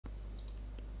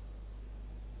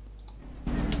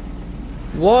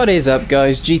What is up,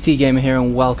 guys? GT Gamer here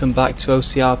and welcome back to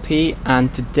OCRP,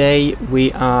 and today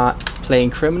we are playing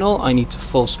Criminal. I need to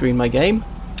full screen my game.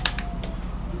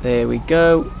 There we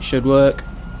go, should work,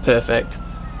 perfect.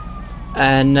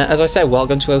 And as I said,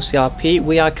 welcome to OCRP.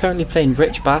 We are currently playing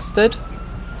Rich Bastard.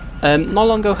 Not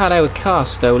long ago had our car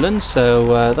stolen,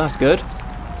 so that's good.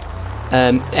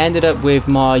 Ended up with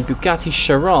my Bugatti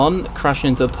Chiron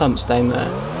crashing into the pumps down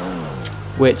there,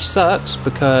 which sucks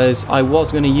because I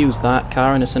was going to use that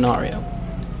car in a scenario.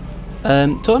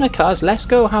 Talking of cars, let's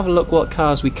go have a look what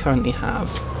cars we currently have.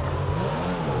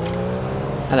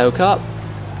 Hello, cop.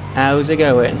 How's it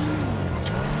going?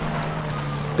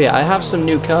 But yeah, I have some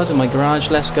new cars in my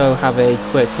garage. Let's go have a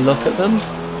quick look at them.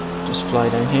 Just fly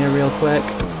down here real quick.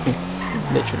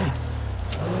 Literally.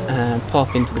 And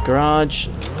pop into the garage.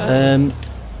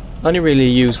 Only really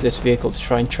use this vehicle to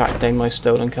try and track down my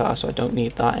stolen car, so I don't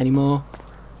need that anymore.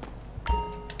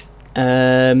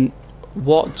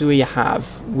 What do we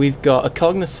have? We've got a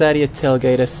Cognoscetti, a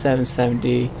Tailgater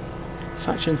 770,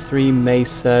 Faction 3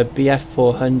 Mesa, BF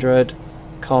 400,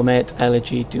 Comet,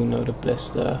 Elegy, Doonoda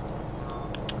Blister.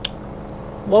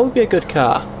 What would be a good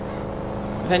car?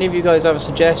 If any of you guys have a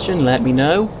suggestion, let me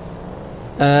know.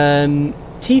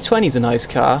 T20 is a nice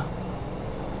car.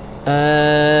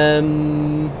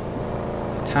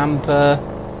 Tampa.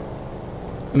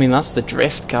 I mean, that's the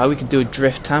drift car. We could do a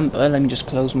drift Tampa. Let me just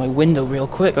close my window real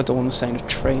quick. I don't want the sound of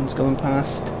trains going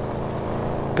past.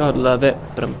 God love it.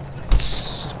 But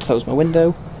close my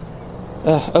window.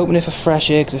 Open it for fresh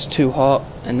air because it's too hot.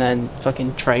 And then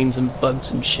fucking trains and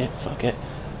bugs and shit. Fuck it.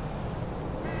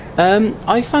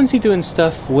 I fancy doing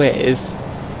stuff with...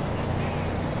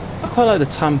 I quite like the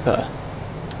Tampa.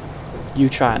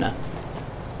 Utrana.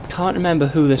 Can't remember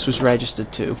who this was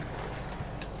registered to.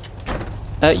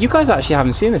 You guys actually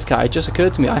haven't seen this car. It just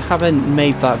occurred to me I haven't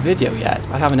made that video yet.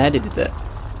 I haven't edited it.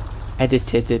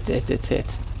 Edited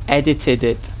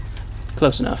it.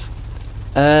 Close enough.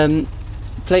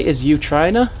 Plate is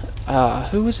Utrana.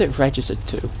 Who was it registered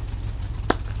to?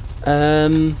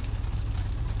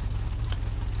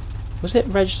 Was it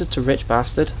registered to Rich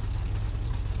Bastard?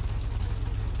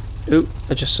 Ooh,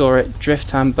 I just saw it. Drift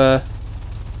Tampa.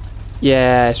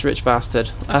 Yeah, it's Rich Bastard.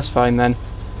 That's fine then.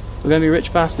 We're gonna be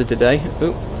Rich Bastard today.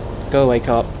 Ooh, go away,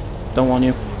 cop. Don't want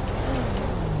you.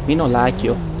 Me not like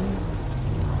you.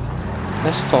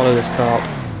 Let's follow this cop.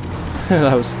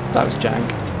 that was jank.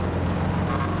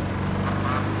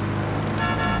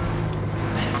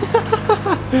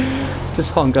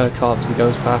 Just honk at a cop as he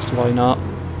goes past. Why not?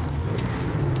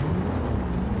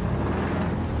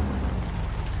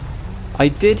 I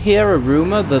did hear a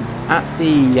rumor that at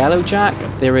the Yellow Jack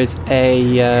there is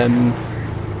a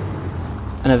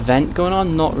an event going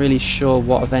on. Not really sure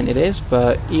what event it is,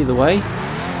 but either way,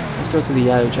 let's go to the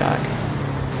Yellow Jack.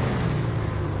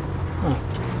 Oh,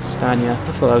 Stania.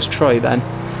 I thought that was Troy then.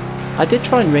 I did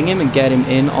try and ring him and get him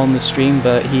in on the stream,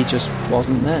 but he just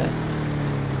wasn't there.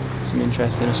 Some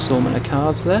interesting assortment of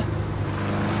cards there.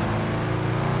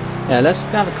 Yeah, let's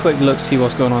have a quick look, see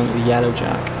what's going on at the Yellow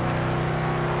Jack.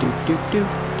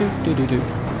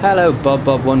 Hello,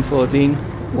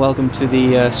 Bob114. Welcome to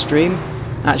the stream.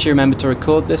 Actually remember to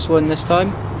record this one this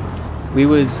time. We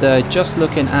was just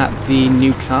looking at the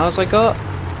new cars I got.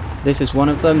 This is one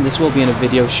of them. This will be in a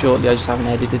video shortly. I just haven't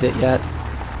edited it yet.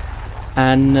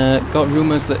 And got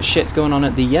rumours that shit's going on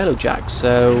at the Yellow Jack,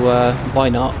 so why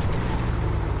not?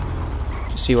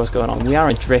 Just see what's going on. We are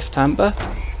in Drift Tampa.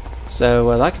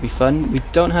 So that could be fun. We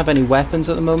don't have any weapons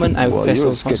at the moment. Well, you're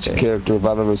a sketchy character if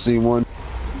I've ever seen one.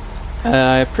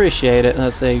 I appreciate it.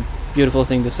 That's a beautiful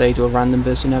thing to say to a random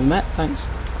person you never met. Thanks.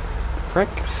 Prick.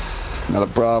 Not a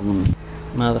problem.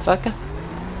 Motherfucker.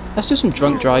 Let's do some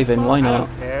drunk driving. Why not?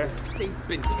 State's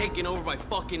been taken over by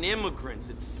fucking immigrants.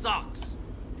 It sucks.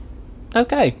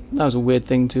 Okay. That was a weird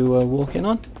thing to walk in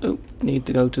on. Oh, need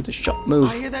to go to the shop.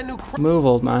 Move. Move,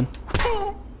 old man.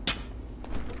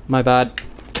 My bad.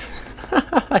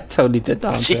 I totally did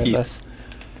that on purpose.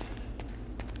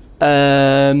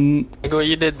 What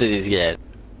you did to these guys?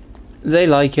 They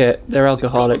like it. They're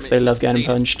alcoholics. They love getting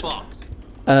punched.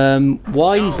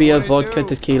 Wine, beer, vodka,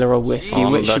 tequila, or whiskey.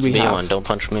 Which should we have? Don't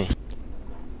punch me.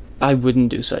 I wouldn't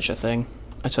do such a thing.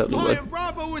 I totally would.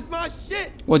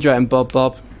 What do you reckon,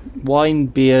 Bob? Wine,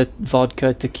 beer,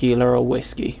 vodka, tequila, or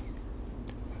whiskey?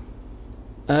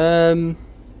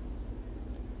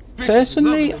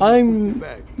 Personally, I'm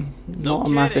not a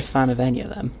massive fan of any of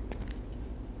them.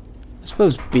 I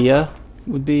suppose beer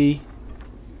would be...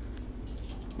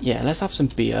 Yeah, let's have some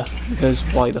beer, because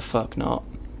why the fuck not?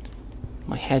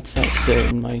 My headset's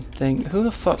certain, my thing... Who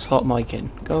the fuck's hot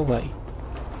micing? Go away.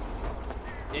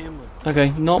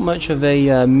 Okay, not much of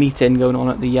a meeting going on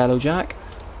at the Yellow Jack.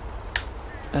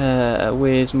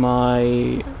 Where's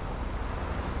my...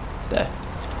 There.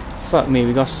 Fuck me,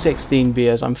 we got 16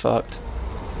 beers, I'm fucked.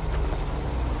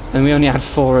 And we only had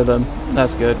 4 of them.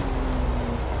 That's good.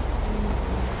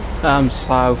 I'm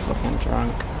so fucking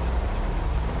drunk.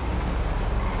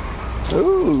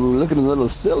 Ooh, looking a little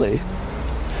silly.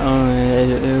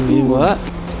 Oh, you what?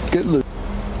 Get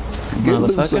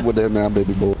loose over there now,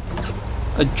 baby boy.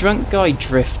 A drunk guy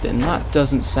drifting, that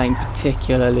doesn't sound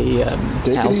particularly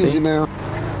Take healthy. it easy now.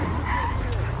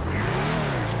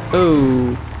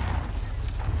 Oh.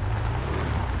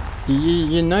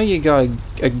 You know you got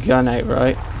a gun out,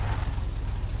 right?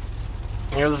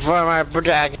 It was for my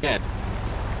protection.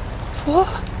 What?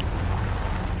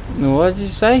 What did you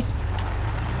say?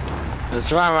 It's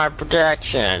for my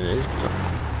protection.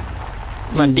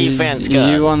 It's my defense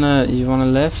gun. You wanna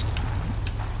lift?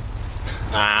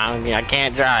 I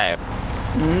can't drive.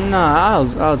 Nah,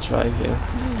 I'll drive you.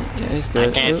 Yeah, it's good.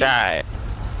 I can't drive.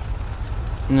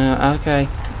 No, okay.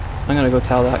 I'm gonna go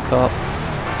tell that cop.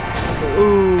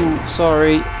 Ooh,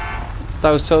 sorry.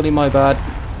 That was totally my bad.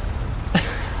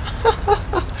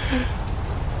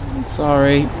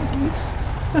 Sorry.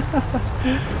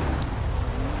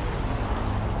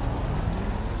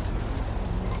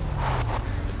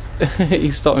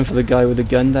 He's stopping for the guy with the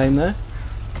gun down there.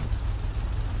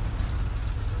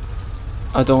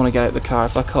 I don't want to get out of the car.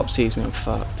 If that cop sees me, I'm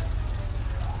fucked.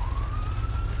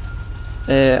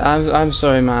 I'm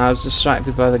sorry, man. I was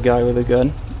distracted by the guy with the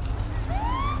gun.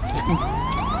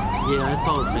 Yeah, I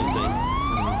saw the same thing.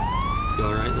 You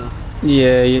alright though?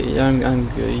 Yeah, I'm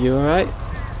good. You alright?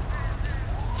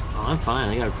 Oh, I'm fine.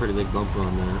 I got a pretty big bumper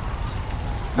on that.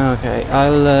 Okay,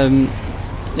 I'll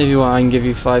if you want, I can give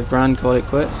you $5 grand. Call it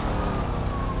quits.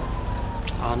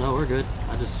 Oh no, we're good.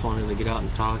 I just wanted to get out and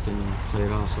talk and play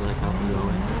it off so that cop can go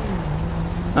away.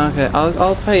 Okay,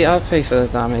 I'll pay for the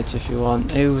damage if you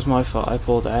want. It was my fault. I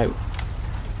pulled out.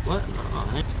 What? No, I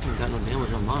haven't got no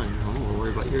damage on mine. I'm more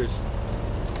worried about yours.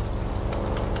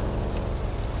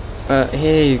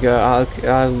 Here you go.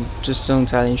 I'll just don't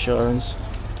tell insurance.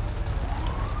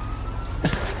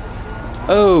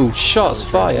 Oh, shots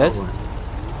fired.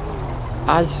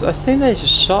 I think they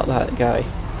just shot that guy.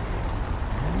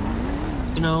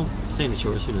 You know, same as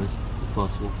yours. Who knows? It's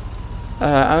possible.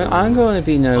 I'm going to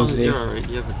be As long as nosy. you're alright,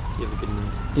 you have a good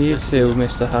night. You too,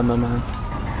 Mr. Hammer Man.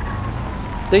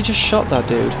 They just shot that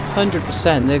dude.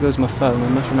 100%. There goes my phone. I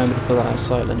must remember to put that on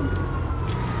silent.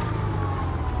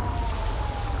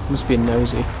 Must be a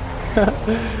nosy.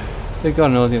 They got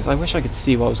an audience. I wish I could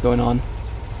see what was going on.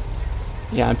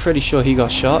 Yeah, I'm pretty sure he got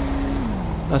shot.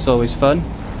 That's always fun.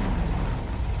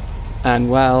 And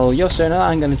while you're saying that,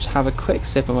 I'm going to have a quick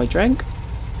sip of my drink.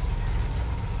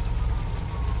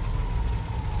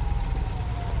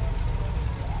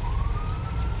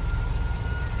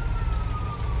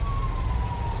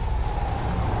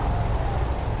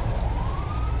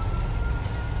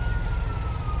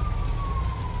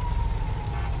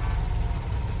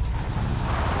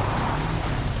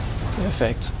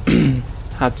 Perfect.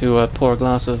 Had to pour a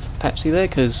glass of Pepsi there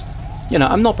because, you know,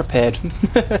 I'm not prepared.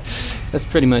 That's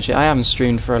pretty much it. I haven't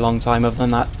streamed for a long time other than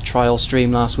that trial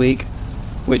stream last week,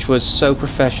 which was so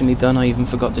professionally done I even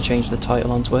forgot to change the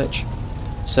title on Twitch.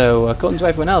 So, according to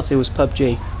everyone else, it was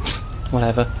PUBG.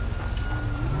 Whatever.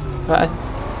 But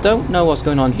I don't know what's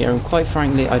going on here, and quite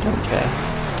frankly, I don't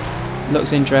care.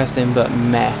 Looks interesting, but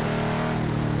meh.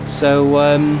 So,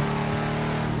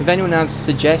 if anyone has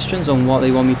suggestions on what they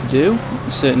want me to do,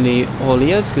 certainly all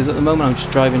ears, because at the moment I'm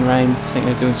just driving around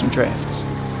thinking of doing some drifts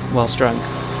whilst drunk.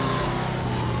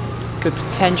 Could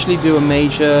potentially do a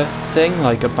major thing,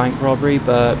 like a bank robbery,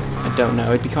 but I don't know,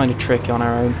 it'd be kind of tricky on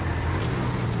our own.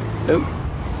 Oh.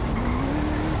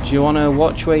 Do you want to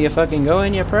watch where you're fucking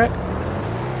going, you prick?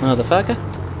 Motherfucker.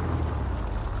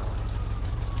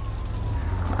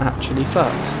 Actually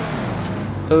fucked.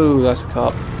 Oh, that's a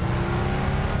cop.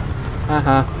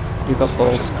 Haha, you got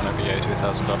pulled. It's gonna be a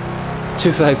 $2,000.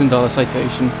 $2,000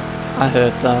 citation. I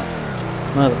heard that.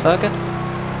 Motherfucker.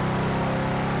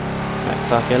 Right,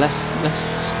 fuck it. Let's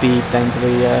speed down to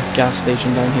the gas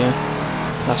station down here.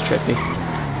 That's trippy.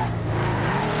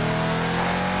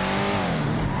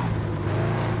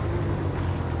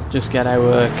 Just get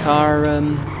our car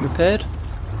repaired.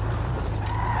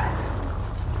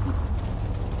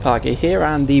 Park it here,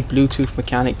 and the Bluetooth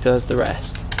mechanic does the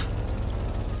rest.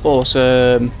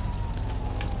 Awesome.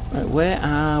 Right, where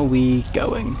are we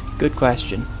going? Good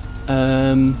question.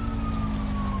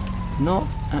 Not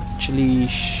actually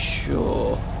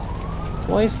sure.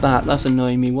 Why is that? That's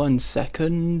annoying me. 1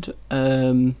 second.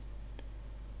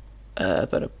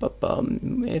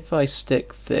 If I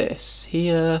stick this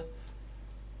here,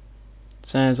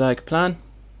 sounds like a plan.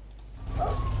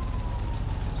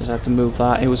 Just had to move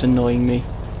that, it was annoying me.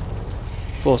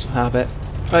 Force of habit.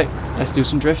 Right, let's do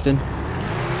some drifting.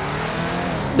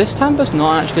 This Tamba's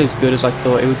not actually as good as I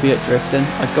thought it would be at drifting,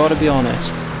 I gotta be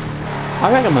honest.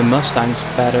 I reckon my Mustang's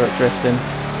better at drifting.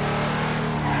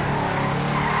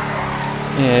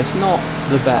 Yeah, it's not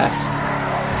the best.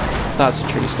 That's a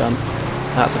tree stump.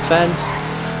 That's a fence.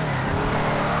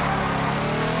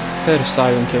 Heard a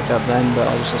siren kick up then, but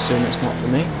I'll just assume it's not for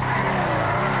me.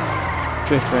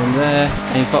 Drift around there.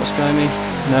 Any cops behind me?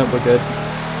 No, we're good.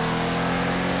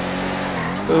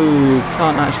 Ooh,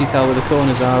 can't actually tell where the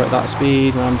corners are at that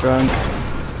speed when I'm drunk.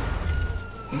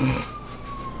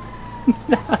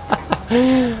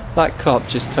 That cop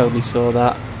just totally saw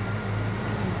that.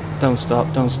 Don't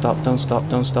stop, don't stop, don't stop,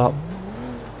 don't stop.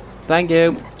 Thank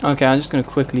you. Okay, I'm just going to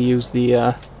quickly use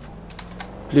the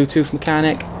Bluetooth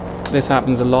mechanic. This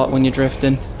happens a lot when you're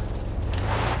drifting.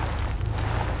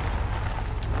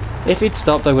 If he'd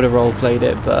stopped, I would have roleplayed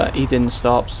it, but he didn't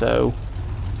stop, so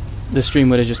the stream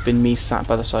would have just been me sat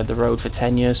by the side of the road for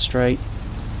 10 years straight.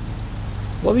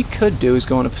 What we could do is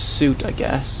go on a pursuit, I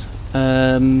guess.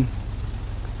 I'll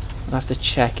have to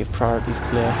check if priority's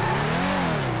clear.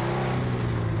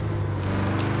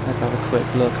 Let's have a quick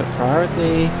look at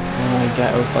priority. When I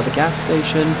get over by the gas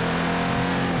station,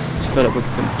 let's fill up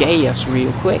with some gas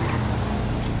real quick.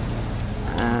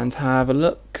 And have a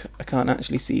look. I can't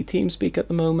actually see TeamSpeak at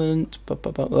the moment.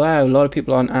 Wow, a lot of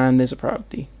people on, and there's a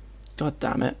priority. God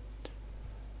damn it.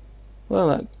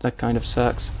 Well, that kind of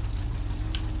sucks.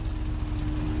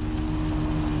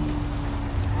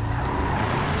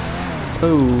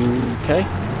 Okay.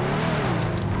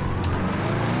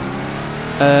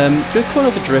 Good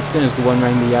corner for drifting is the one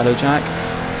around the yellow jack.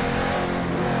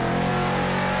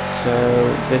 So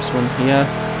this one here.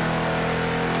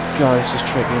 God, this is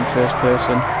tricky in first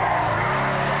person.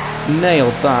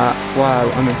 Nailed that. Wow,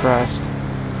 I'm impressed.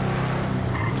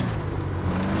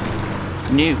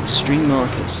 New stream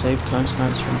market. Save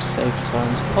timestamps from save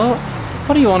times.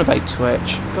 What are you on about,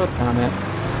 Twitch? God damn it.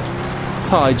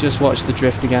 Oh, I just watched the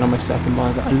drift again on my second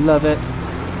monitor. I love it.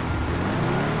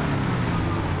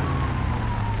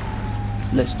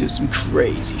 Let's do some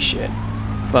crazy shit.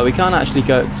 Well, we can't actually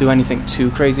do anything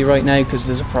too crazy right now because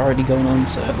there's a priority going on,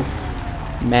 so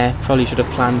meh, probably should have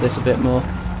planned this a bit more.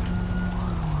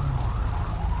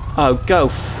 Oh, go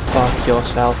fuck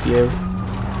yourself, you.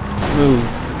 Move.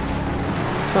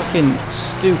 Fucking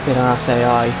stupid ass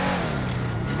AI.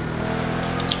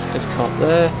 There's a cop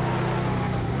there.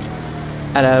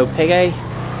 Hello, piggy.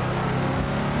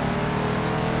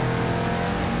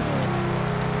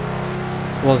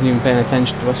 Wasn't even paying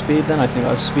attention to my speed then, I think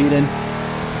I was speeding.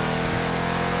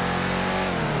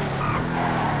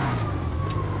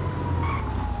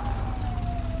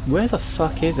 Where the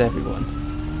fuck is everyone?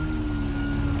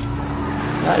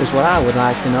 That is what I would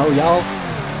like to know, y'all.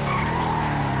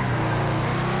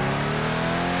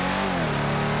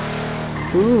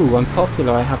 Ooh, I'm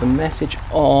popular. I have a message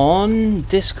on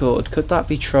Discord. Could that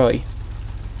be Troy?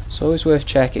 It's always worth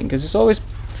checking, because it's always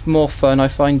more fun, I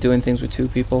find, doing things with two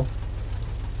people.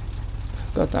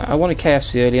 Got that. I wanted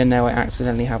KFC earlier, now I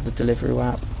accidentally have the Deliveroo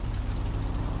app.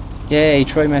 Yay,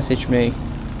 Troy messaged me.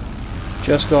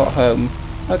 Just got home.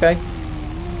 Okay.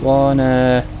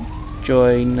 Wanna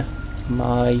join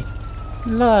my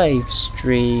live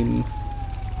stream?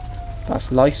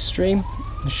 That's live stream?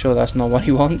 I'm sure that's not what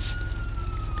he wants.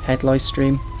 Head live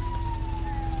stream.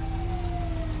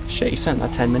 Shit, you sent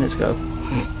that 10 minutes ago.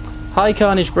 Hi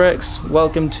Carnage Bricks,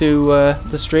 welcome to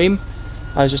the stream.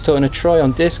 I was just talking to Troy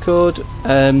on Discord,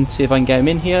 see if I can get him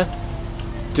in here.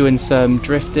 Doing some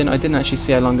drifting. I didn't actually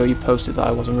see how long ago you posted that,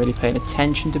 I wasn't really paying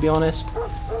attention to be honest.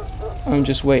 I'm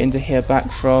just waiting to hear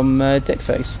back from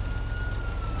Dickface.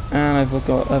 And I've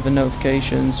got other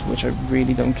notifications which I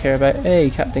really don't care about. Hey,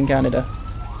 Captain Canada.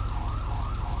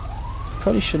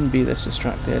 Probably shouldn't be this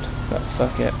distracted, but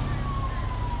fuck it.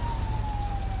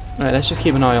 Alright, let's just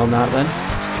keep an eye on that then.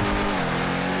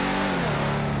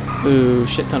 Ooh,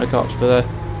 shit ton of cops for there.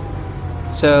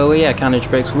 So yeah, Carnage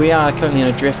Breaks. We are currently in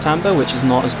a drift tamper, which is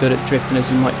not as good at drifting as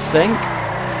you might think.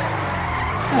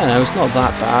 I don't know, it's not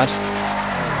that bad.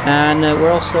 And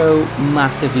we're also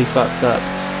massively fucked up.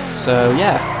 So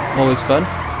yeah, always fun.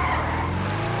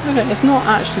 Okay, it's not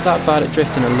actually that bad at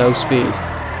drifting at low speed.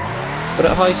 But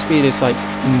at high speed it's like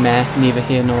meh, neither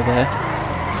here nor there.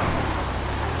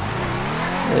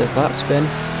 There's that spin.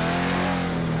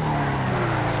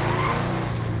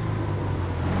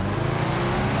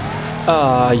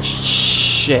 Oh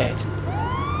shit.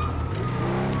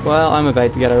 Well, I'm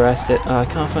about to get arrested. I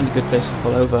can't find a good place to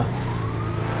pull over.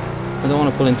 I don't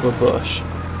want to pull into a bush.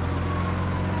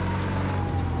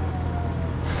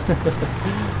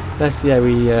 Let's see how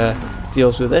he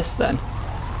deals with this then.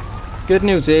 Good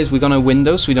news is we got no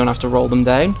windows, so we don't have to roll them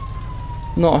down.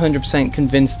 Not 100%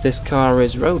 convinced this car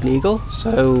is road legal,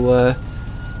 so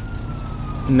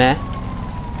meh.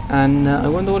 And I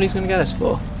wonder what he's going to get us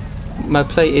for. My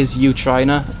plate is you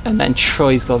tryna, and then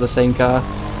Troy's got the same car,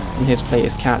 and his plate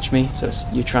is catch me, so it's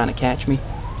you trying to catch me.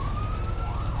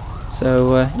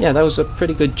 So yeah, that was a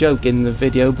pretty good joke in the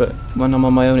video, but when I'm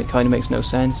on my own it kind of makes no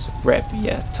sense. Rip,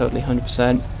 yeah, totally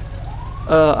 100%.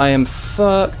 I am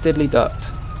fuck diddly ducked.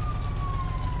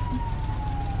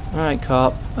 Alright,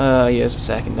 cop. Here's a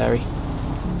secondary.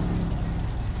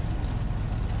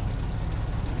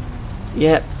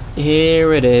 Yep,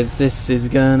 here it is. This is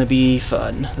gonna be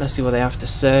fun. Let's see what they have to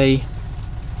say.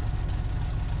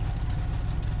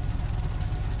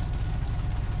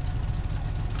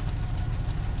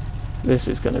 This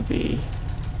is gonna be...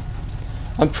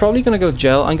 I'm probably gonna go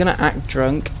jail. I'm gonna act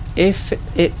drunk. If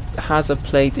it has a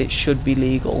plate, it should be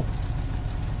legal.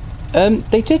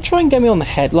 They did try and get me on the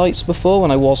headlights before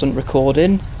when I wasn't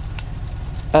recording.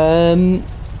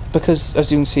 Because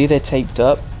as you can see they're taped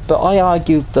up. But I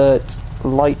argued that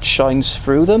light shines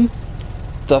through them,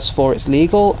 thus for it's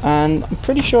legal, and I'm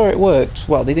pretty sure it worked.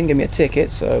 Well, they didn't give me a ticket,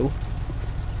 so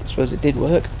I suppose it did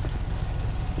work.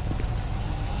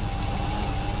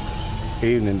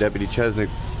 Evening, Deputy Chesnick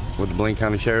with the Blaine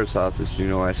County Sheriff's Office. Do you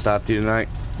know why I stopped you tonight?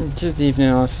 Good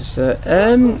evening, officer.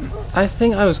 I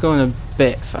think I was going a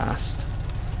bit fast.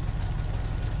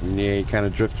 Yeah, you kind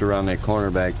of drifted around that corner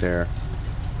back there.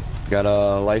 Got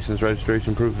a license,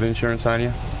 registration, proof of insurance on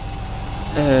you?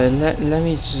 Let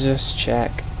me just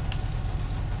check.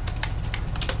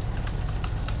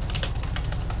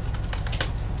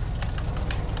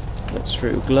 Look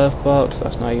through glove box.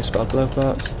 That's not how you spell glove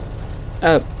box.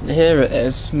 Oh, here it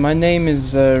is. My name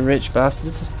is Rich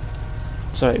Bastard.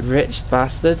 Sorry, Rich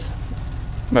Bastard.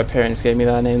 My parents gave me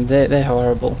that name. They're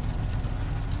horrible.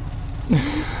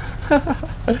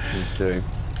 Okay.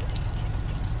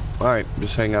 Alright,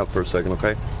 just hang out for a second,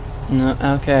 okay? No,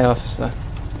 okay, officer.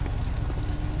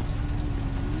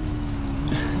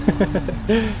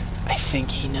 I think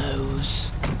he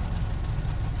knows.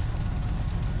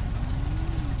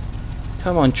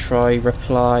 Come on, Troy,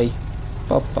 reply.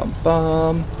 Bum bum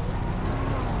bum.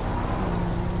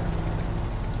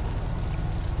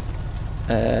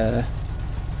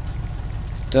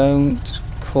 Don't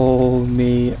call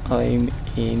me.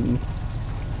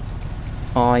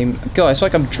 God, it's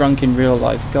like I'm drunk in real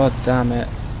life. God damn it.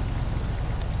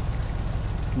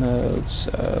 Mode,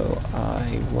 so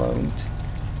I won't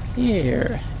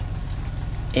hear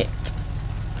it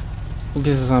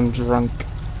because I'm drunk.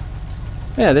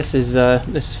 Yeah, this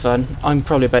is fun. I'm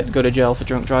probably about to go to jail for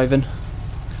drunk driving,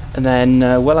 and then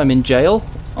while I'm in jail,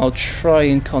 I'll try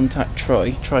and contact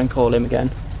Troy. Try and call him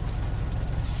again.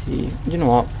 Let's see. You know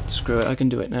what? Screw it. I can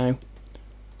do it now.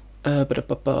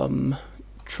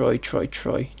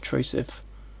 Troysive.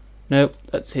 Nope,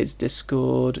 that's his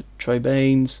Discord. Troy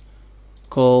Baines.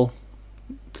 Call.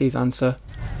 Please answer.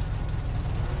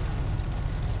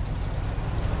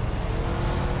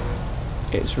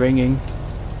 It's ringing.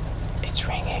 It's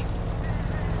ringing.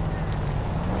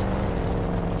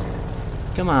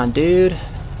 Come on, dude.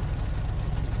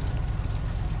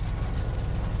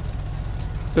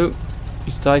 Oh,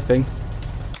 he's typing.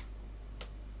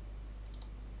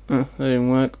 Oh, that didn't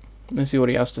work. Let's see what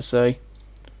he has to say.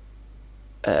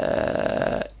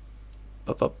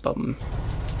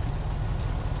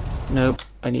 Nope,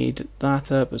 I need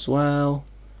that up as well.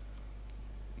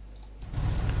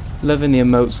 Loving the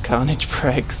emotes, Carnage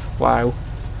Pregs. Wow.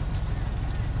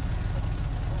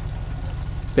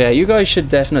 But yeah, you guys should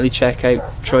definitely check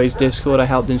out Troy's Discord. I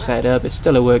helped him set it up. It's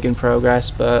still a work in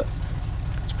progress, but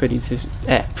it's pretty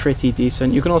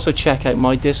decent. You can also check out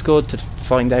my Discord to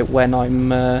find out when I'm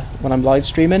live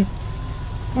streaming.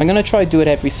 I'm gonna try to do it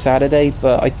every Saturday,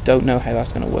 but I don't know how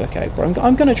that's gonna work out. But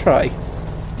I'm gonna try.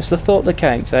 It's the thought that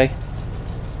counts, eh?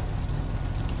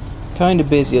 Kinda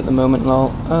busy at the moment,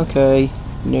 lol. Okay,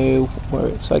 no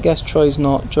worries. So I guess Troy's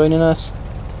not joining us.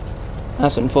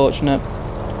 That's unfortunate.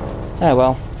 Oh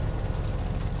well.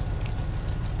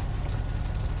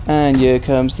 And here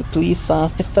comes the police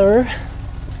officer.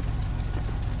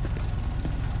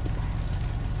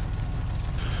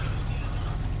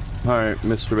 Alright,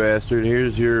 Mr. Bastard,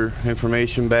 here's your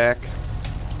information back.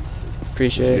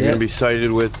 Appreciate it. You're gonna be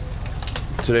cited with...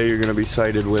 Today you're gonna be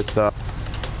cited with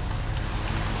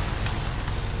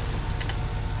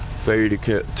failure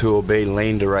to obey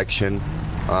lane direction.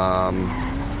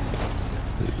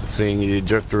 Seeing you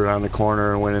drifted around the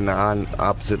corner and went in the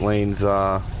opposite lanes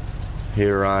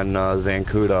here on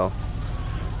Zancudo.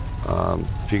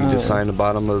 If you can just sign the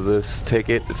bottom of this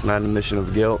ticket, it's not an admission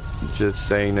of guilt, just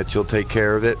saying that you'll take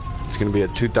care of it. It's going to be a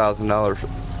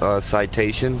 $2,000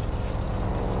 citation.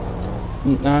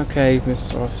 Okay,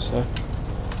 Mr. Officer.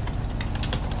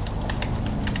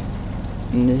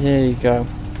 And here you go.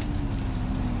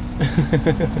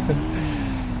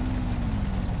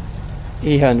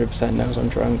 He 100% knows I'm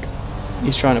drunk.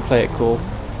 He's trying to play it cool.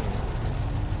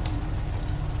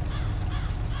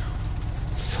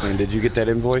 And did you get that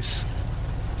invoice?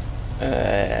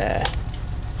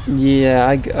 Yeah,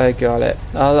 I got it.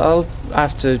 I'll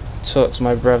have to talk to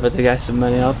my brother to get some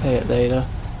money. I'll pay it later.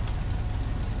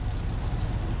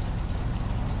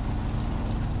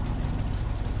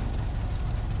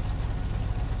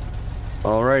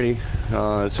 Alrighty.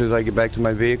 As soon as I get back to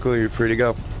my vehicle, you're free to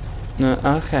go. No,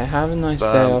 okay. Have a nice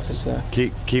day, officer.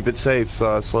 Keep it safe.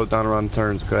 Slow it down around the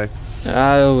turns, okay?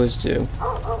 I always do.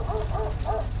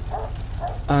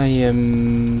 I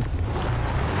am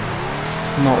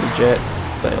not legit,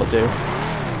 but it'll do.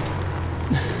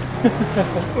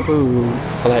 Ooh,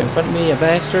 pull out in front of me, you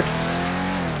bastard.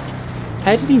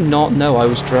 How did he not know I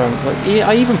was drunk? Like,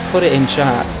 I even put it in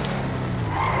chat.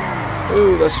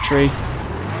 Ooh, that's a tree.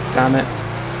 Damn it.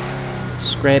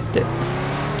 Scraped it.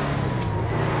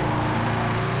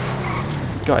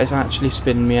 God, it's actually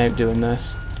spinning me out doing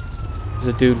this. There's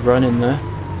a dude running there.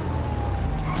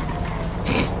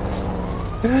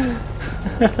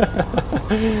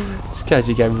 This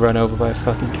casually get run over by a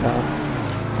fucking car.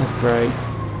 That's great.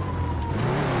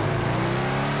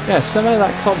 Yeah, somehow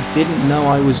that cop didn't know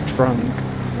I was drunk.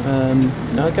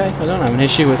 Okay, I don't have an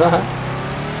issue with that.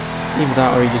 Either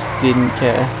that or he just didn't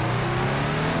care.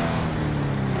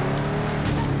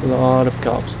 A lot of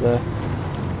cops there. A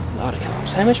lot of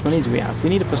cops. How much money do we have? We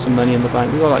need to put some money in the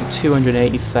bank. We got like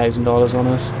 $280,000 on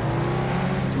us,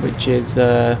 which is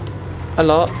a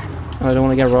lot. And I don't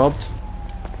want to get robbed.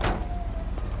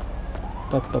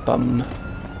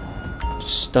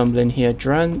 Just stumbling here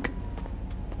drunk.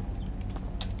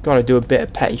 Gotta do a bit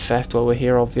of petty theft while we're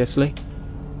here, obviously.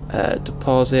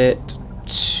 Deposit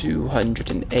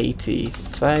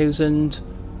 280,000.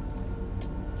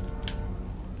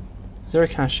 Is there a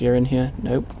cashier in here?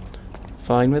 Nope.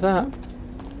 Fine with that.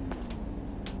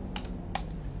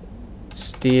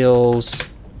 Steals.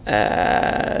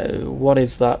 What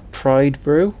is that? Pride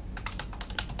Brew?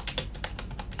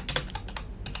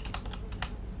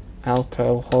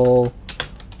 Alcohol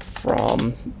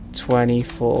from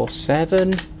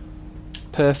 24/7.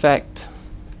 Perfect.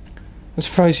 I'm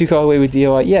surprised you got away with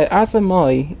DOI. Yeah, as am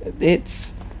I.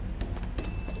 It's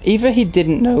either he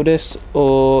didn't notice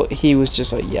or he was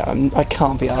just like, yeah, I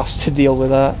can't be asked to deal with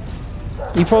that.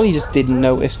 He probably just didn't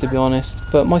notice, to be honest,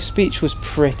 but my speech was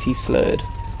pretty slurred.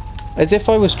 As if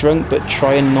I was drunk, but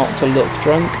trying not to look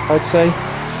drunk, I'd say.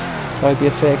 That'd be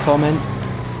a fair comment.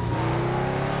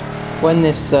 When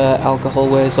this alcohol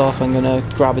wears off, I'm going to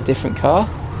grab a different car.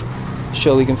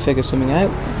 Sure we can figure something out.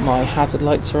 My hazard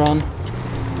lights are on.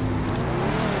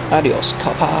 Adios,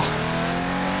 copper.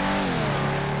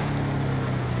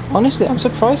 Honestly, I'm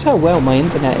surprised how well my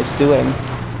internet is doing.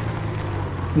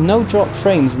 No dropped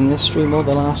frames in this stream or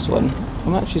the last one.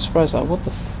 I'm actually surprised at what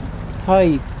the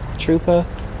Hi, trooper.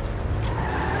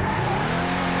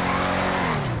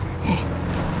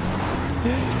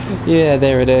 Yeah,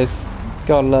 there it is.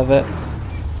 Gotta love it.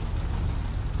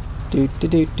 Do do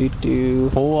do do do.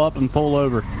 Pull up and pull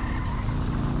over.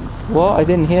 What? I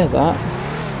didn't hear that.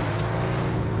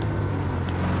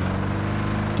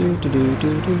 Do do do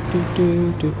do do do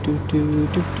do do do do do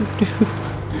do do.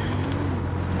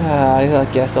 I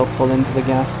guess I'll pull into the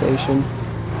gas station.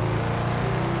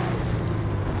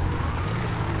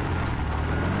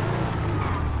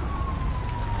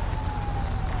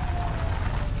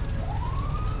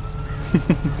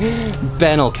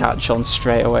 Ben will catch on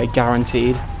straight away,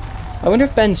 guaranteed. I wonder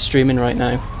if Ben's streaming right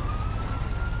now.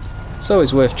 It's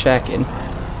always worth checking.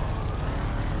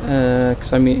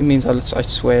 Because I mean, it means I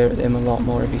swear at him a lot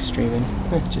more if he's streaming.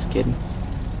 Just kidding.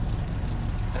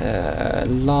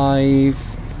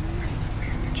 Live.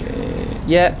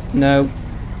 Yeah, no.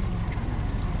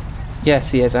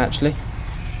 Yes, he is actually.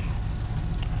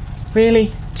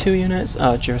 Really? 2 units?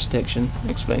 Ah, jurisdiction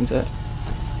explains it.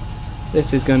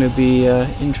 This is going to be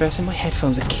interesting. My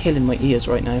headphones are killing my ears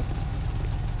right now.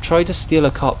 Try to steal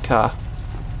a cop car.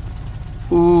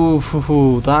 Ooh,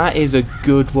 that is a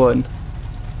good one.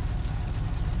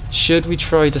 Should we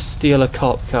try to steal a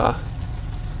cop car?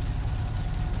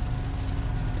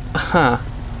 Aha.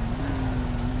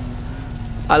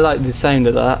 I like the sound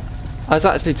of that. I was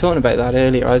actually talking about that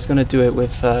earlier. I was going to do it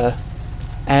with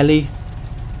Ellie.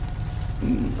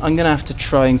 I'm going to have to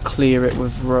try and clear it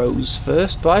with Rose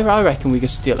first, but I reckon we could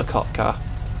steal a cop car.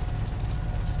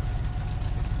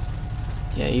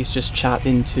 Yeah, he's just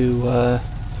chatting to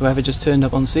whoever just turned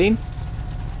up on scene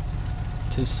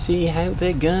to see how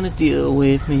they're gonna deal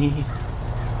with me.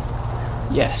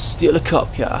 Yes, steal a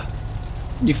cop car.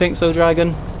 You think so,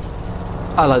 Dragon?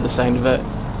 I like the sound of it.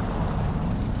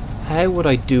 How would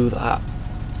I do that?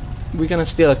 We're gonna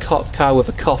steal a cop car with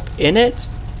a cop in it?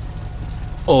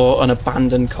 Or an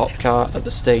abandoned cop car at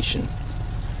the station?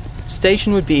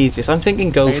 Station would be easiest. I'm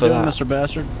thinking go for that. Mr.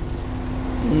 Bastard?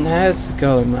 How's it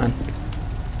going, man?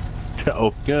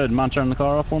 Oh, good. Mind turning the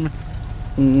car off for me?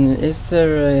 Is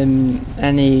there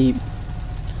any...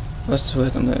 What's the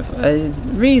word I'm looking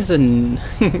for? Reason!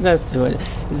 That's the word.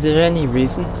 Is there any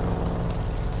reason?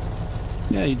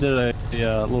 Yeah, you did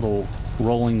a little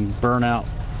rolling burnout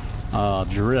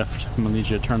drift. I'm gonna need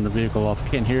you to turn the vehicle off. I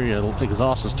can't hear you. The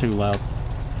exhaust is too loud.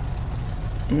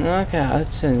 Okay, I'll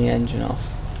turn the engine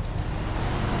off.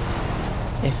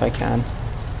 If I can.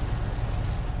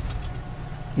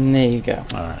 And there you go.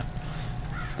 Alright.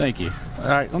 Thank you.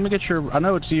 Alright, let me get your... I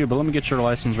know it's you, but let me get your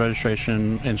license,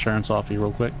 registration, insurance off you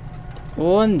real quick.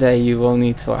 One day you will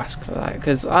need to ask for that,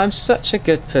 because I'm such a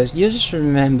good person. You just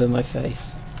remember my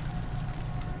face.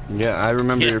 Yeah, I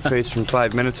remember your face from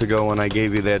 5 minutes ago when I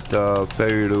gave you that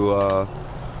failure to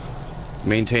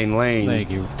maintain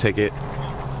lane ticket.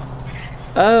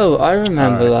 Oh, I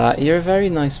remember that. You're a very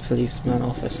nice policeman,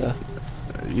 officer.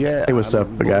 Yeah. Hey, what's up,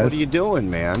 guys? What are you doing,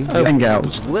 man? Oh, Hang It out.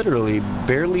 was literally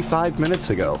barely 5 minutes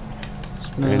ago.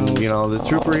 And, you know, the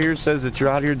trooper here says that you're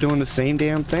out here doing the same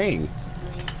damn thing.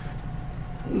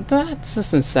 That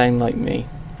doesn't sound like me.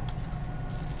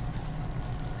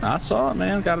 I saw it,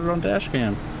 man. Got it on dash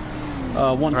cam.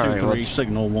 1, 2, 3,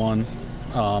 signal 1.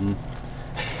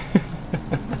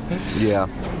 Yeah.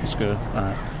 That's good.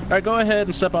 Alright. Alright, go ahead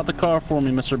and step out the car for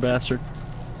me, Mr. Bastard.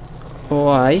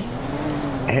 Why?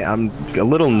 Hey, I'm a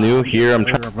little new here. I'm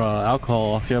trying.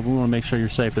 Alcohol off you. We want to make sure you're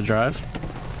safe to drive.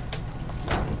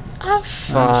 I'm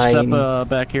fine. Step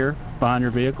back here behind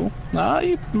your vehicle.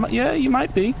 Yeah, you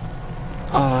might be.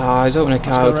 I don't want a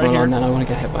car right going here. on, then I want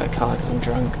to get hit by a car because I'm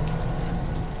drunk.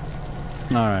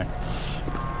 Alright.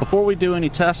 Before we do any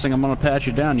testing, I'm going to pat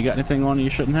you down. You got anything on you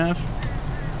shouldn't have?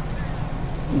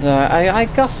 I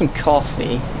got some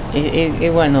coffee.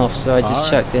 It went off, so I just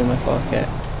checked it in my pocket.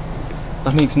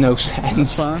 That makes no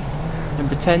sense. That's fine. And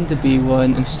pretend to be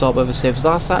one and stop other civs.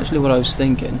 That's actually what I was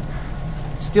thinking.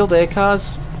 Steal their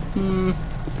cars?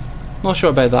 Not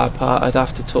sure about that part. I'd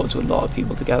have to talk to a lot of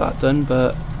people to get that done,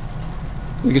 but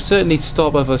we could certainly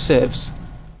stop other civs.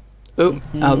 Oh,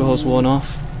 alcohol's worn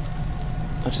off.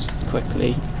 I'll just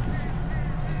quickly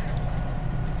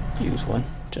use one,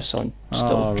 just so I'm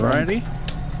still drunk. Alrighty.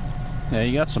 Yeah,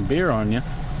 you got some beer on you.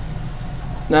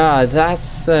 Nah,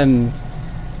 that's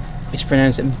it's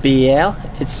pronounced BL.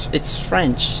 It's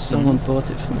French. Someone bought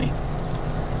it for me.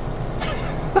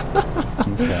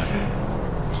 Okay.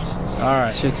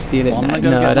 Alright. Should steal it Well, now. I'm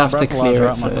gonna No, go I'd get have my to clear it breathalyzer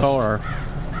out my first. car.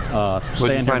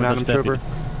 What'd you find out, Trooper?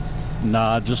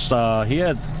 Nah, just he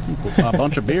had a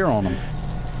bunch of beer on him.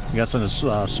 He got some in his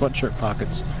sweatshirt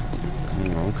pockets.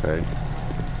 Okay.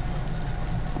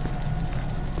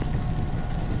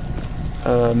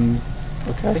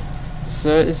 Okay. So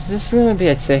is this gonna be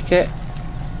a ticket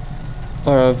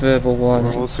or a verbal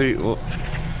warning? We'll see.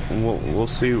 We'll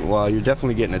see. Well, you're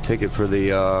definitely getting a ticket for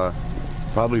the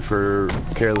probably for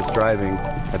careless driving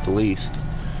at the least.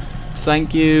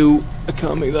 Thank you. I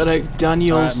can't make that out.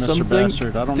 Daniel Alright, Mr. something.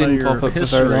 Bastard, I don't Didn't know pop your up for very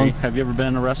history. long. Have you ever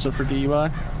been arrested for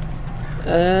DUI?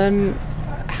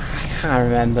 I can't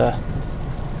remember.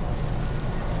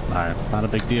 Alright, not a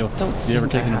big deal. Don't Have you ever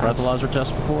think I taken a have. breathalyzer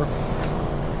test before?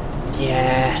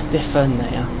 Yeah, they're fun,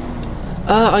 they are.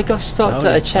 I got stopped Oh,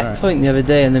 at a yeah, checkpoint the other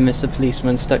day and then Mr.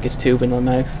 Policeman stuck his tube in my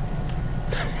mouth.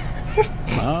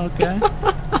 Okay.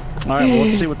 Alright, well,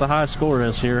 let's see what the high score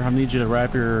is here. I need you to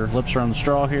wrap your lips around the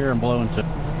straw here and blow into it.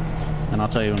 And I'll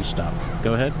tell you when to stop.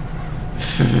 Go ahead.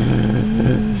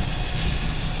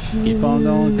 Keep on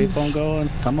going, keep on going.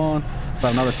 Come on.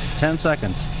 About another 10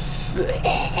 seconds.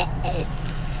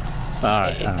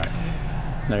 Alright, alright.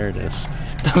 There it is.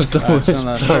 That was the It's worst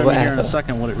gonna show blow me here in ever. a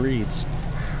second what it reads.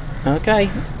 Okay.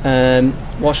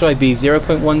 What should I be?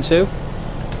 0.12?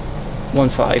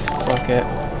 15. Fuck it.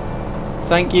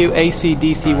 Thank you,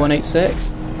 ACDC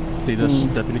 186. See this,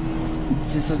 deputy?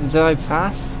 Did I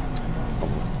pass?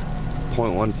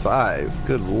 0.15.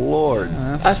 Good lord.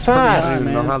 Yeah, I that's pretty I high, passed. don't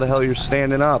even know man. how the hell you're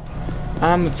standing up.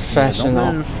 I'm a Yeah, professional.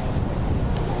 don't move.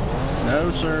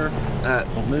 No, sir.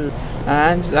 Don't move.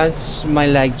 And my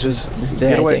legs was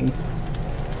Get away. deading.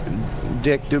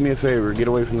 Dick, do me a favor. Get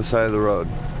away from the side of the road.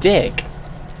 Dick.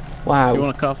 Wow. You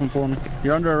want to cuff him for me?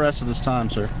 You're under arrest at this time,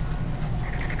 sir.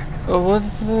 Well, what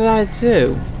did I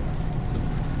do?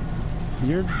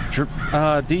 You're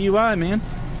DUI, man.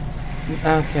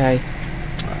 Okay.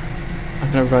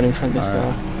 I'm gonna run in front of this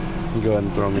car. Go ahead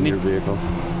and throw him in your vehicle.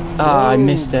 Ah, I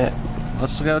missed it.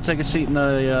 Let's go take a seat in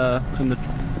the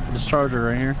Charger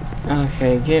right here.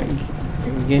 Okay, give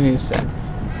me a sec.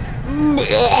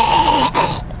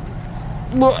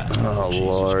 Oh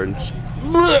Lord.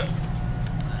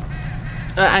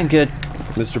 I'm good.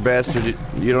 Mr. Bastard,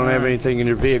 you don't have anything in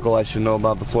your vehicle I should know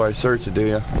about before I search it, do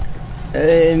you?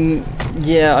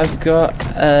 Yeah, I've got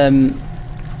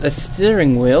a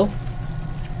steering wheel,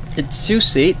 2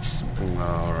 seats,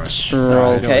 Alright.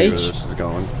 roll This cage, is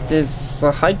going. there's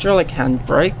a hydraulic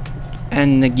handbrake,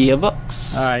 and a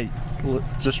gearbox. Alright,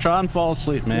 just try and fall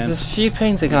asleep, man. There's a few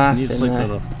panes of glass You in need to there.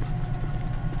 sleep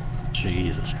with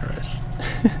Jesus Christ.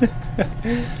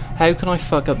 How can I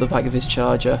fuck up the back of his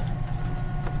Charger?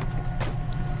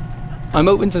 I'm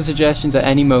open to suggestions at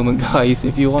any moment, guys.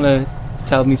 If you want to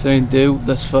tell me something to do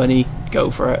that's funny,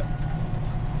 go for it.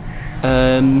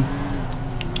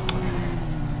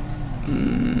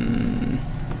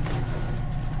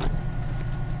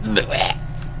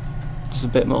 Just a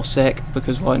bit more sick,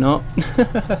 because why not?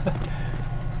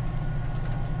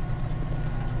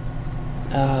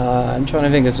 I'm trying to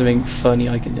think of something funny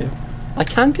I can do. I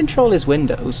can control his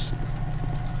windows.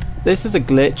 This is a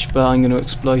glitch, but I'm going to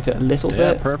exploit it a little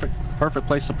Yeah, bit. perfect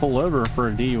place to pull over for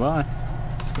a DUI.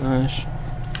 Slash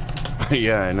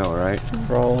Yeah, I know, right?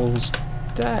 rolls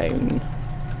down.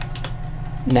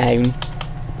 Noun.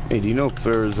 Hey, do you know if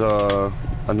there's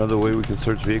another way we can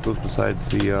search vehicles besides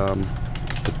the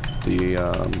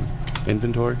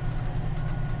inventory?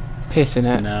 Pissing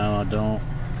it. No, I don't.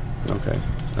 Okay,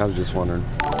 I was just wondering.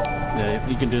 Yeah,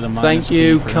 you can do the minus Thank P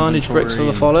you, for Carnage Bricks, for the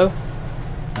inventory, follow.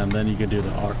 and then you can do the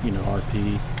RP.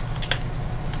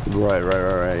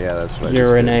 Right. Yeah, that's what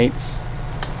Urinates.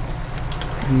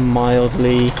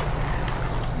 Mildly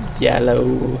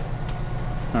yellow.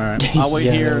 Alright, I'll wait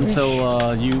here Yellowish.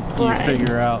 until you Brown.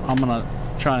 figure out. I'm gonna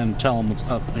try and tell them what's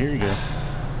up. Here you go.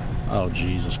 Oh,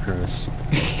 Jesus Christ.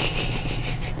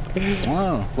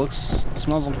 Oh,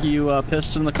 smells like you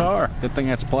pissed in the car. Good thing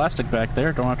that's plastic back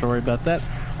there. Don't have to worry about that.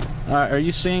 Alright, are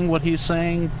you seeing what he's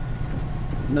saying,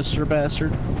 Mr.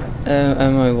 Bastard?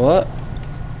 Am I what?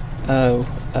 Oh,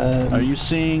 Are you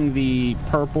seeing the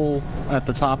purple at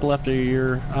the top left of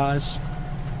your eyes?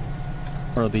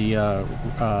 Or the,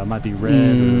 might be red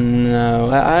or...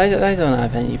 no, I don't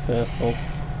have any purple.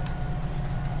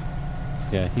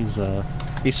 Yeah,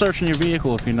 he's searching your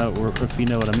vehicle if you know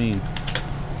what I mean.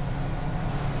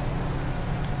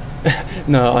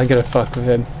 No, I gotta fuck with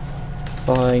him.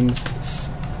 Finds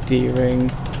steering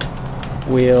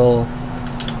wheel,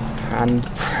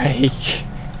 handbrake,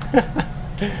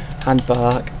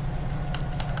 handbark,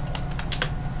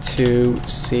 2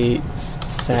 seats,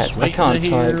 set. Just I wait can't to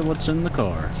hear type. what's in the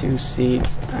car. 2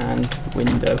 seats and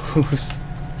windows.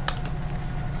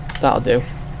 That'll do.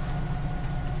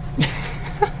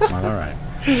 Alright.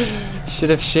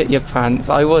 Should have shit your pants.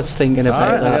 I was thinking about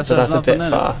Alright, I that, guess but that's there's a bit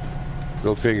nothing in far.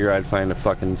 Go figure I'd find a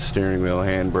fucking steering wheel,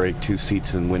 handbrake, 2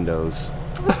 seats and windows.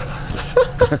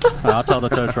 I'll tell the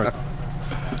tow truck.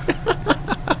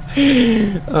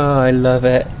 Oh, I love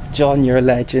it. John, you're a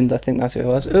legend. I think that's who it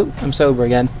was. Ooh, I'm sober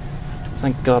again.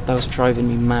 Thank God, that was driving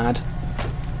me mad.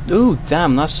 Ooh,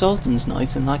 damn, that Sultan's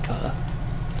nice in that colour.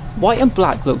 White and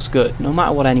black looks good, no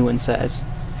matter what anyone says.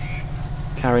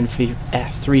 Karen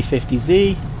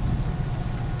F350Z.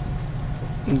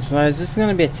 So is this going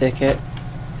to be a ticket?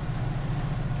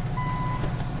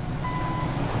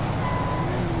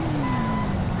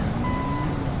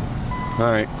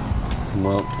 Alright.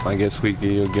 Well, I guess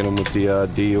you'll get them with the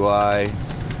DUI.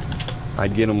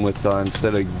 I'd get them with,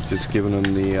 instead of just giving them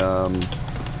the, I'm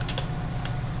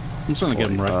just gonna give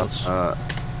him reckless.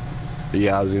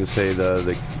 yeah, I was gonna say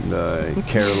the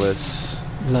careless.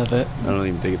 Love it. I don't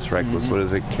even think it's reckless. What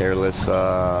is it? Careless,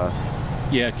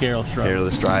 Yeah, Carol's driving.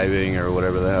 careless driving or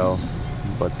whatever the hell.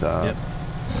 But, Yep.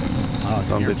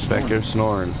 some bitch back there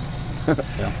snoring.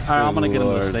 Yeah. Alright, I'm gonna get him to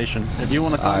the Lord. station. If you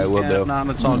want to I come, will yeah, do. if not,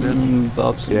 it's all good.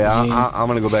 Bob's and Yeah, jeans. I'm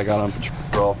gonna go back out on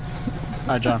patrol.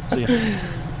 Alright, John. See ya.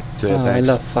 So, Oh, I thanks.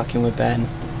 love fucking with Ben.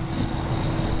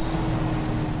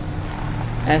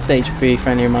 SHP,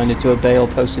 friendly reminder to obey all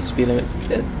posted speed limits.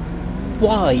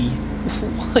 Why?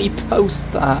 Why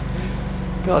post that?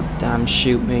 God damn,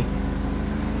 shoot me.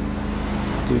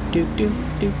 Do.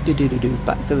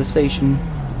 Back to the station.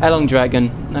 How long, Dragon?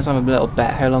 Let's have a little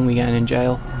bet. How long we getting in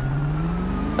jail?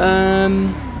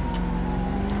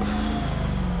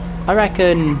 I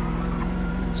reckon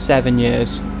 7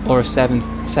 years or a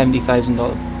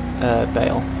 $70,000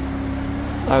 bail.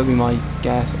 That would be my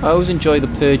guess. I always enjoy the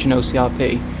Purge and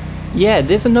OCRP Yeah,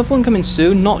 there's another one coming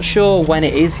soon. Not sure when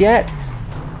it is yet.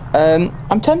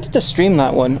 I'm tempted to stream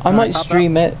that one. I might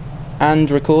stream it and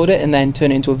record it and then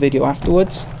turn it into a video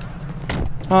afterwards.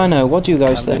 I know. What do you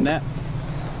guys think?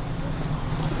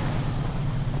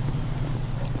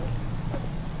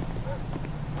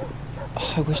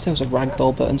 Oh, I wish there was a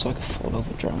ragdoll button so I could fall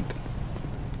over drunk.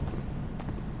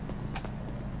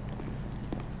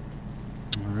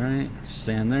 Alright,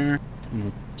 stand there. I'm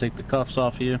gonna take the cuffs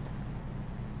off you.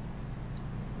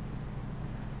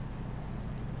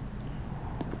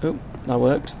 Oh, that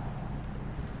worked.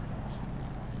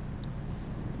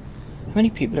 How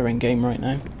many people are in game right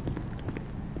now?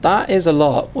 That is a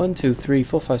lot. 1, 2, 3,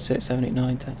 4, 5, 6, 7, 8,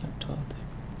 9, 10, 11, 12.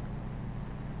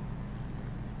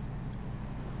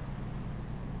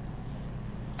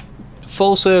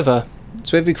 Full server.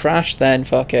 So if we crash, then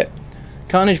fuck it.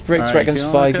 Carnage Bricks reckons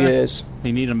 5 years.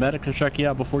 You need a medic to check you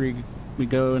out before we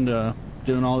go into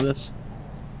doing all this?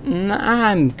 Nah,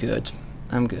 I'm good.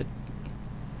 I'm good.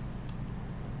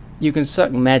 You can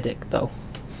suck medic though.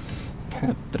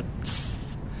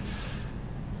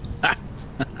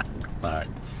 Alright.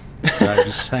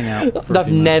 Just hang out.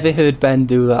 I've never heard Ben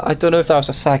do that. I don't know if that was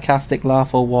a sarcastic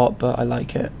laugh or what, but I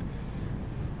like it.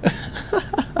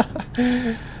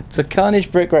 So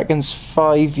Carnage Brick reckons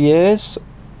 5 years.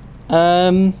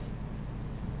 Yeah,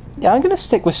 I'm gonna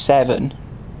stick with 7.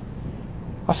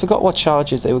 I forgot what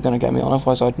charges they were gonna get me on,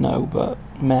 otherwise I'd know, but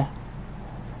meh.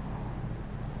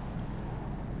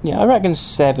 Yeah, I reckon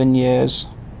 7 years.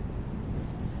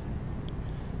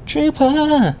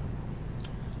 Trooper!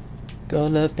 Gotta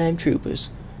love them troopers.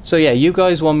 So yeah, you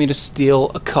guys want me to steal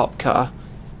a cop car.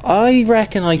 I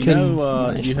reckon I can... You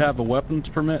know, you have a weapons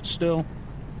permit still?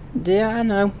 Yeah, I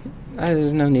know.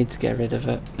 There's no need to get rid of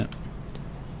it. Yeah.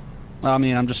 I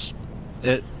mean,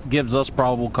 it gives us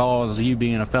probable cause, you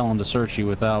being a felon, to search you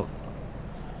without,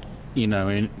 you know,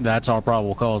 and that's our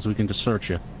probable cause. We can just search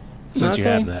you since you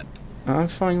have that. I'm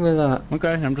fine with that.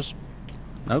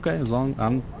 Okay, as long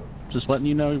I'm just letting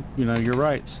you know your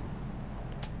rights.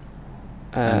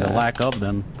 And the lack of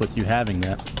them with you having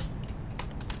that.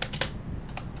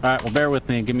 Alright, well bear with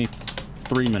me and give me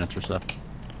 3 minutes or so.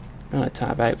 I'm gonna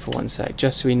tab out for 1 sec,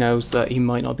 just so he knows that he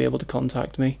might not be able to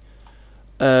contact me.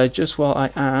 Just while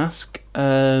I ask,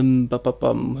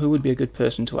 who would be a good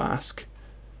person to ask?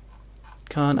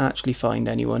 Can't actually find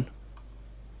anyone.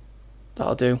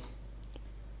 That'll do.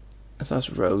 So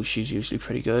that's Rose, she's usually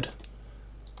pretty good.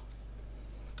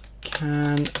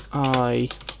 Can I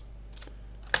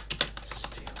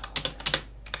steal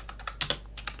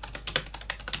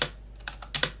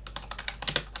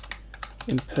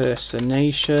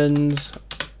impersonations?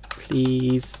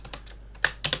 Please.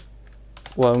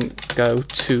 Won't go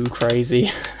too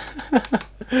crazy.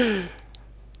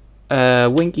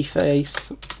 Winky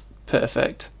face.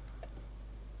 Perfect.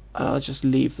 I'll just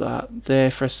leave that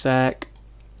there for a sec.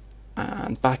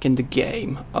 And back in the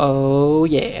game. Oh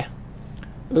yeah.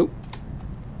 Oh.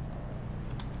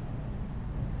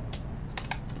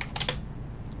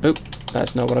 Oh,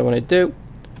 that's not what I want to do.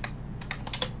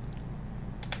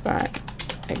 Back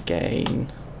again.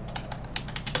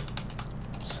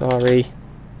 Sorry.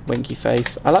 Winky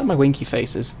face. I like my winky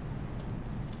faces.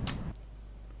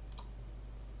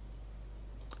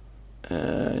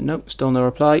 Nope, still no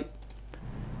reply.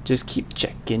 Just keep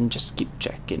checking, just keep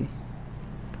checking.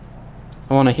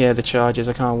 I want to hear the charges,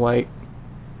 I can't wait.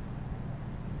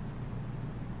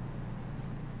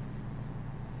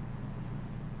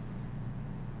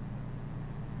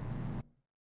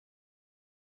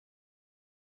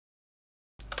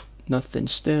 Nothing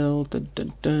still. Dun,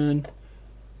 dun, dun.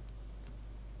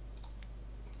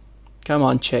 Come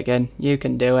on, chicken. You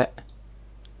can do it.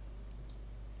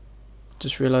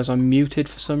 Just realised I'm muted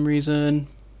for some reason.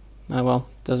 Oh well,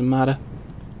 doesn't matter.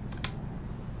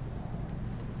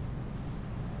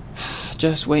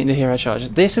 Just waiting to hear our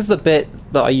charges. This is the bit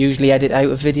that I usually edit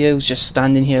out of videos, just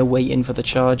standing here waiting for the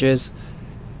charges.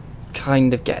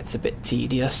 Kind of gets a bit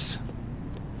tedious.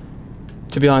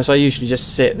 To be honest, I usually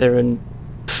just sit there and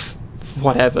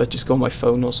whatever, just go on my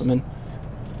phone or something.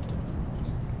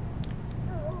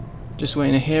 Just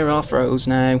waiting to hear our throws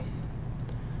now.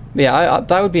 But yeah,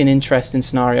 that would be an interesting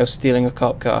scenario, stealing a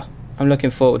cop car. I'm looking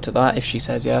forward to that if she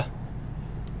says yeah.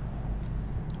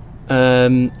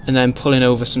 And then pulling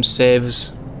over some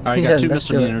civs. Alright, you got 2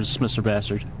 misdemeanors, Mr.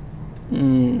 Bastard.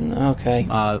 Okay.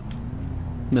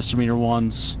 Misdemeanor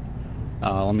 1s.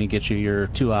 Let me get you your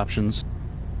 2 options.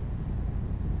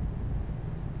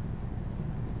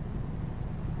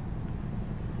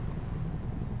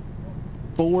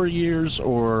 $4 years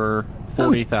or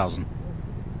 40,000.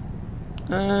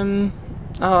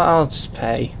 I'll just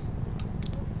pay.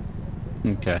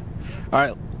 Okay.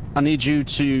 Alright, I need you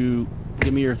to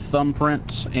give me your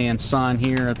thumbprint and sign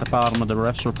here at the bottom of the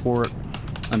ref's report,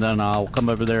 and then I'll come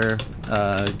over there,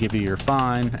 give you your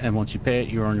fine, and once you pay it,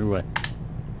 you're on your way.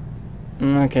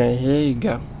 Okay, here you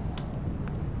go.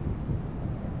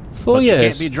 4 But years. you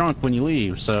can't be drunk when you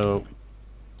leave, so...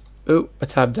 Ooh, I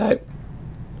tabbed out.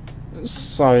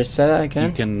 Sorry, say that again.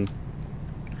 You can...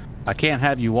 I can't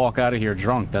have you walk out of here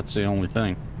drunk, that's the only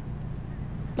thing.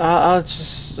 I'll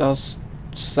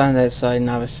stand outside and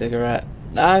have a cigarette.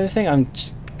 I think I'm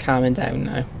just calming down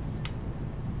now.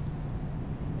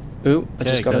 Ooh, I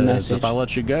just got a message. If I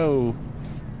let you go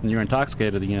and you're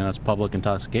intoxicated, you know, it's public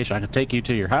intoxication. I can take you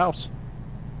to your house.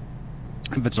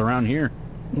 If it's around here.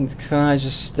 Can I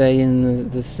just stay in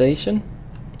the station?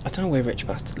 I don't know where Rich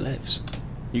Bastard lives.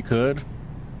 You could.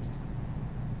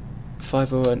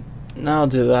 501. No, I'll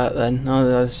do that then.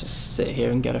 I'll just sit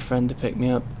here and get a friend to pick me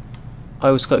up.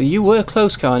 I was close. You were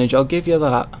close, Carnage. I'll give you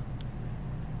that.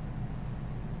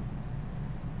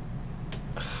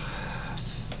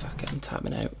 Fuck it, I'm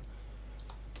tapping out.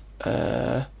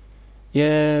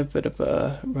 Yeah, but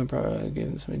remember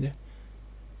giving something to.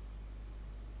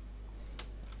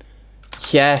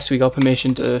 Yes, we got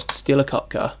permission to steal a cop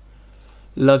car.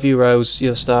 Love you, Rose.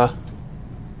 You're the star.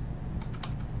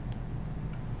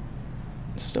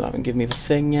 Still haven't given me the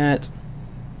thing yet.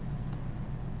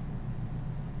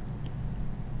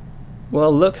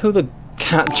 Well, look who the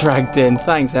cat dragged in.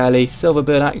 Thanks, Ellie.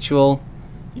 Silverbird Actual.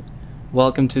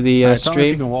 Welcome to the Tell me stream.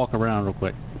 if you can walk around real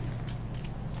quick.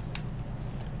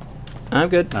 I'm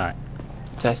good. All right.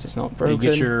 Test is not broken.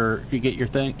 You get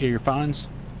your fines.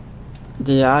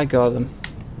 Yeah, I got them.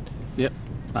 Yep.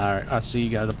 All right. I see you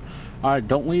got them. All right.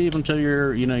 Don't leave until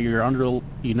you're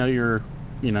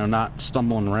not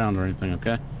stumbling around or anything.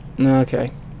 Okay.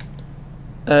 Okay.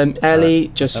 Ellie,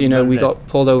 right. just so you know, we got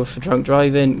pulled over for drunk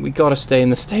driving. We gotta stay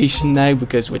in the station now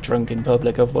because we're drunk in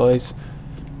public otherwise.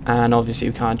 And obviously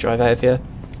we can't drive out of here.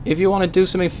 If you want to do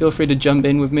something, feel free to jump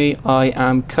in with me. I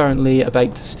am currently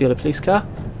about to steal a police car.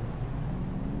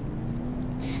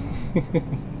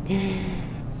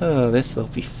 Oh, this will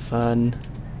be fun.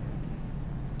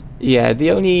 Yeah,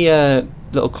 the only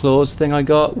little clause thing I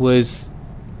got was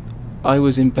I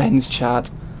was in Ben's chat.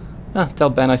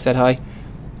 Tell Ben I said hi.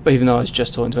 Even though I was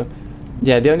just talking to him.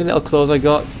 Yeah, the only little clause I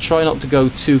got, try not to go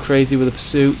too crazy with the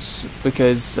pursuits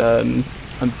because I'm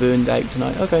burned out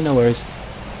tonight. Okay, no worries.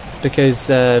 Because,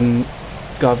 God,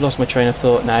 I've lost my train of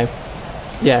thought now.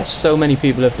 Yeah, so many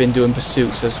people have been doing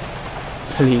pursuits as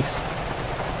police.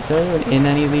 Is there anyone in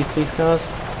any of these police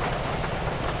cars?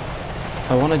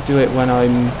 I want to do it when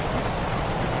I'm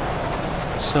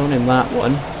sewn in that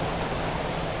one.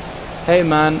 Hey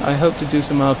man, I hope to do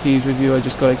some RPs with you. I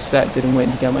just got accepted and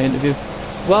waiting to get my interview.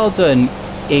 Well done,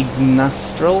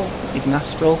 Ignastrel.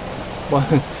 Well,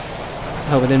 I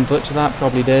hope I didn't butcher that,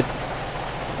 probably did.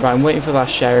 Right, I'm waiting for that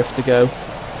sheriff to go.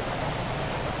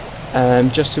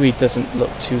 Just so he doesn't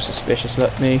look too suspicious,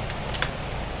 let me...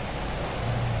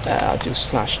 I'll do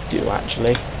 /do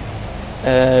actually.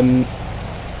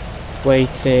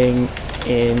 Waiting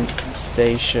in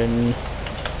station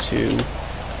to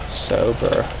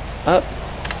sober up.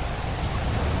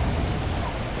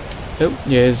 Oh,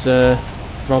 here's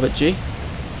Robert G.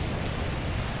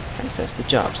 Access the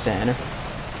job center.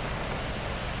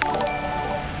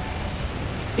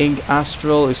 Ig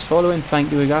Astral is following.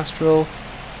 Thank you, Ig Astral.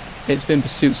 It's been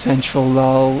Pursuit Central,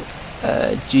 lol.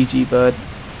 GG bud.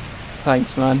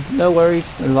 Thanks, man. No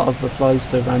worries. A lot of replies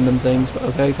to random things, but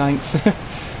okay, thanks.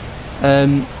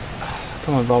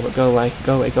 Come on, Robert, go away.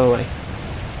 Go away, go away.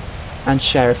 And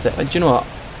Sheriff, do you know what?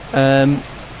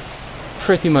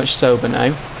 Pretty much sober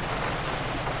now.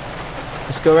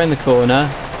 Let's go around the corner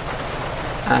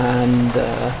and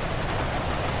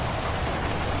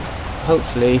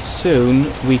hopefully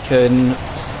soon we can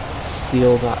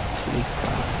steal that police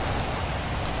car.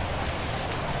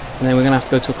 And then we're going to have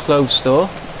to go to a clothes store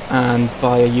and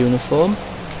buy a uniform.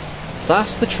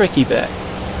 That's the tricky bit.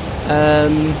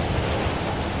 I'm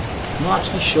not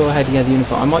actually sure how to get the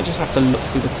uniform. I might just have to look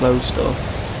through the clothes store.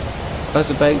 I was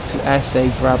about to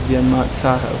grab the unmarked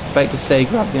Tahoe. About to say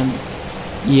grab the unmarked...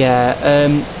 Yeah,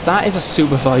 that is a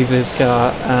supervisor's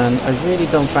car, and I really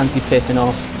don't fancy pissing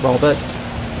off Robert.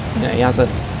 You know, he has a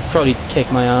probably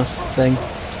kick my ass thing.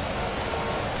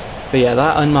 But yeah,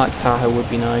 that unmarked Tahoe would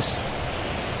be nice.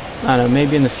 I don't know,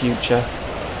 maybe in the future.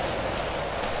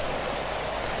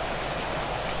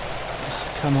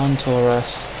 Come on,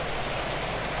 Taurus.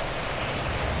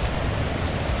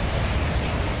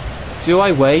 Do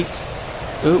I wait?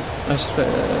 Oop,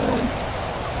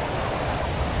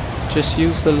 just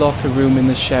use the locker room in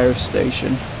the sheriff's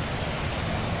station.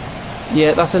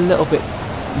 Yeah, that's a little bit...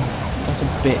 That's a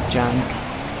bit jank.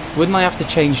 Wouldn't I have to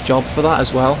change job for that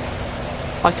as well?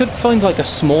 I could find like a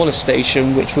smaller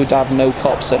station which would have no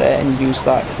cops at it and use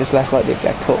that because it's less likely to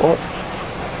get caught.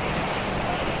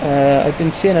 I've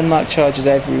been seeing unmarked charges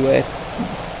everywhere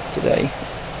today.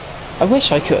 I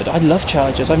wish I could. I love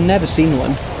chargers. I've never seen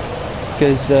one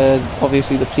because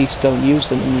obviously the police don't use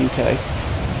them in the UK.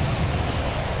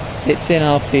 It's in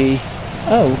RP.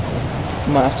 Oh,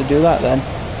 might have to do that then.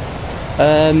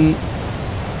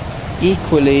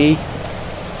 Equally,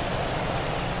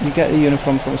 you get the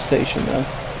uniform from a station though.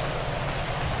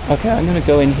 Okay, I'm going to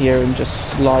go in here and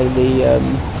just slyly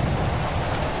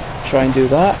try and do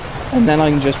that. And then I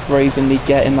can just brazenly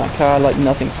get in that car like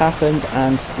nothing's happened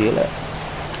and steal it.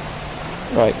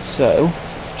 Right, so,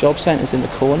 job centre's in the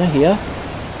corner here.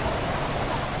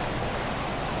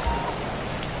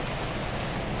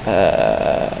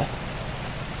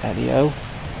 Elio.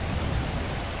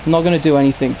 I'm not going to do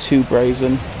anything too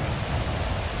brazen.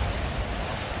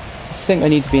 I think I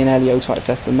need to be in Elio to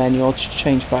access the menu. I'll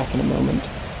change back in a moment.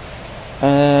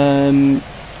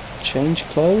 Change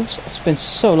clothes? It's been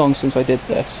so long since I did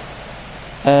this.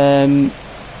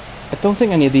 I don't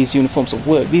think any of these uniforms will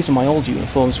work. These are my old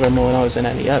uniforms from when I was in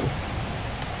LEO.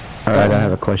 Alright, I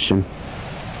have a question.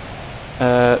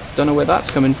 Don't know where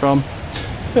that's coming from.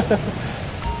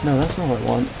 No, that's not what I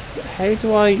want. How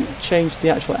do I change the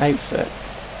actual outfit?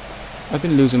 I've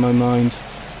been losing my mind.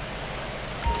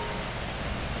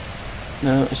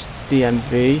 No, it's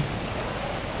DMV.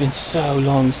 Been so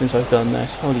long since I've done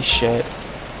this. Holy shit.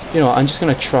 You know what, I'm just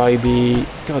going to try the...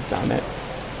 God damn it.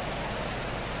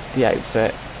 The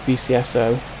outfit.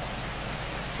 BCSO.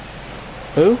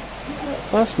 Oh,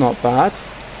 that's not bad.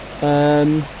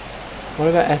 What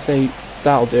about SA?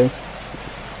 That'll do.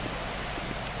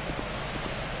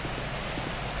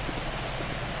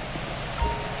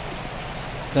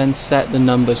 Then set the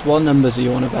numbers. What numbers are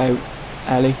you on about,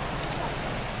 Ellie?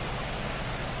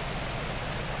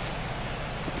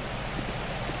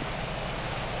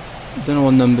 Don't know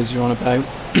what numbers you're on about.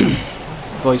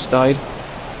 Voice died.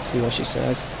 See what she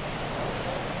says.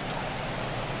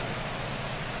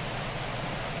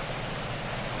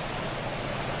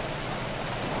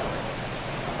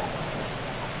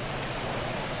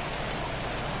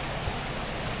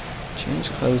 Change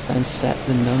clothes, then set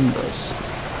the numbers.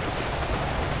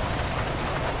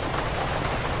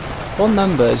 What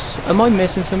numbers? Am I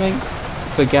missing something?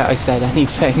 Forget I said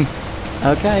anything.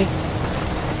 Okay.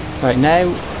 Right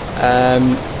now,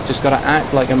 just gotta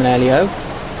act like I'm an LEO.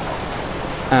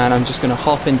 And I'm just gonna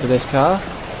hop into this car.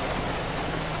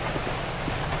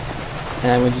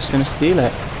 And we're just gonna steal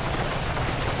it.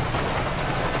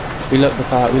 We look the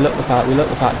part, we look the part, we look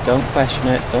the part. Don't question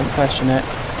it, don't question it.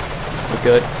 We're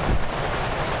good.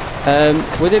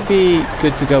 Would it be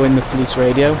good to go in the police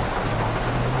radio?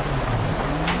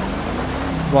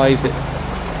 Why is it?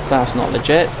 That's not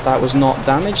legit. That was not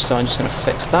damaged, so I'm just going to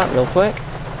fix that real quick.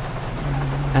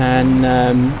 And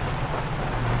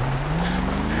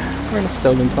we're in a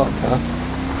stolen cop car.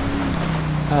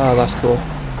 Oh, that's cool.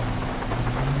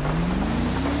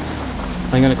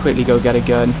 I'm going to quickly go get a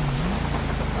gun.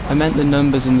 I meant the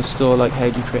numbers in the store, like how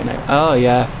do you create an... Oh,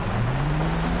 yeah.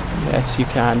 Yes, you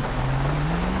can.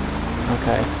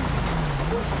 Okay.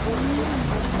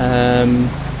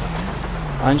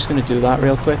 I'm just going to do that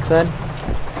real quick then.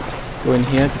 Go in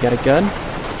here to get a gun.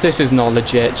 This is not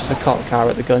legit, just a cop car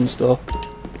at the gun store.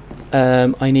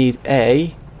 I need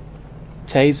a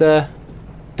taser.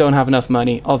 Don't have enough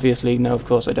money. Obviously, no, of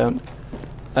course I don't.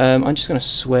 I'm just going to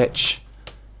switch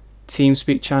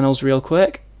TeamSpeak channels real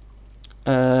quick.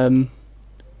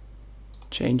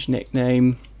 Change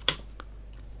nickname.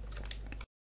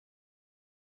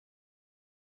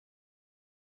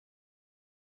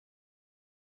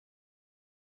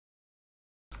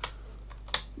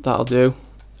 That'll do.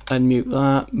 Unmute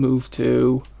that. Move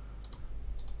to...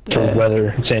 For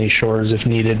weather, Sandy Shores, if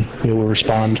needed, we will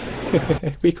respond.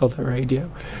 We call that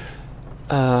radio.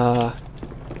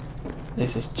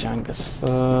 This is jank as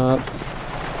fuck.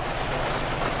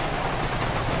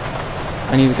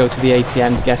 I need to go to the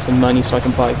ATM to get some money so I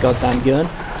can buy a goddamn gun.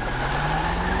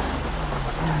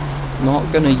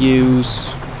 Not gonna use...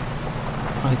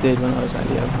 I did when I was at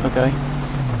Leo. Okay.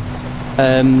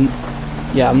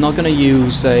 Yeah, I'm not gonna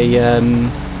use a...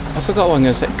 I forgot what I'm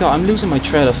gonna say. God, I'm losing my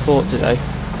trail of thought today.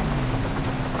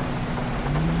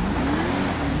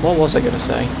 What was I gonna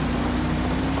say?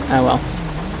 Oh well.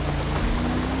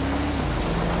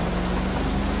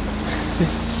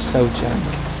 This is so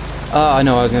jank. Oh, I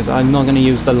know what I was going to say. I'm not going to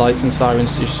use the lights and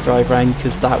sirens to just drive around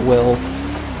because that will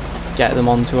get them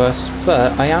onto us.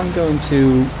 But I am going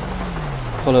to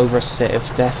pull over a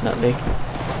sieve, definitely.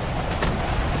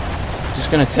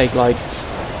 Just going to take like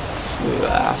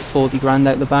 40 grand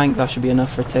out the bank. That should be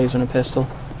enough for a taser and a pistol.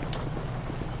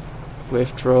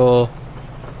 Withdraw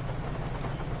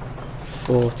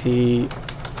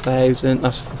 40,000.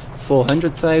 That's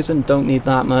 400,000. Don't need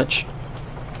that much.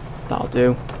 That'll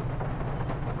do.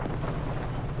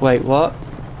 Wait, what?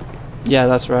 Yeah,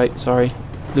 that's right. Sorry,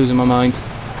 losing my mind.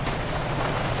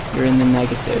 You're in the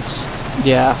negatives.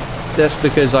 Yeah, that's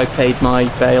because I paid my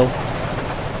bail.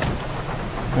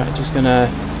 Right, just gonna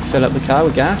fill up the car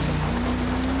with gas.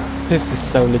 This is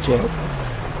so legit.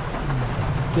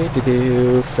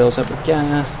 Fills up with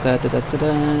gas.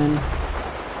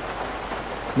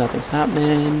 Nothing's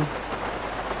happening.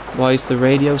 Why is the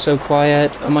radio so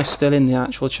quiet? Am I still in the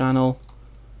actual channel?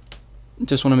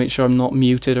 Just want to make sure I'm not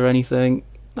muted or anything.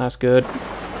 That's good.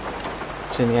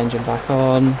 Turn the engine back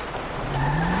on.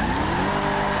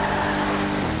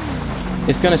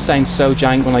 It's going to sound so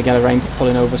jank when I get around to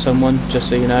pulling over someone, just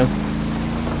so you know.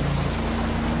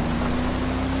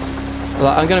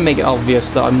 I'm going to make it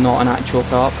obvious that I'm not an actual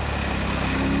cop.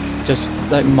 Just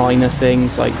like minor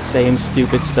things, like saying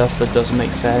stupid stuff that doesn't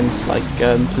make sense, like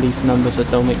police numbers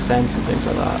that don't make sense and things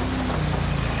like that.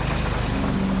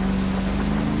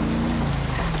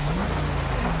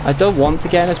 I don't want to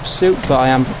get in this pursuit, but I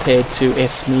am prepared to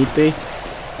if need be.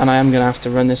 And I am going to have to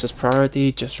run this as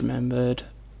priority, just remembered.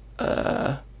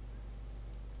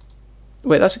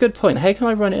 Wait, that's a good point. How can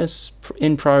I run it as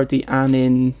in priority and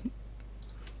in...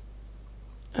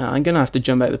 I'm going to have to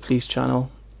jump out of the police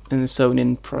channel. And it's zone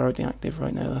in priority active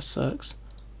right now, that sucks.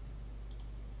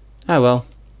 Oh well.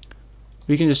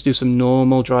 We can just do some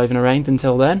normal driving around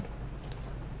until then.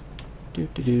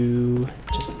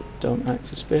 Just don't act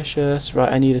suspicious.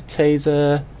 Right, I need a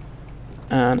taser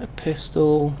and a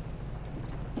pistol.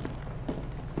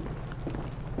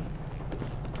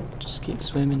 Just keep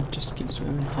swimming,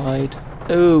 hide.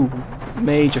 Oh,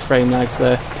 major frame lags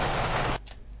there.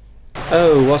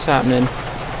 Oh, what's happening?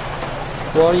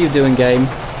 What are you doing, game?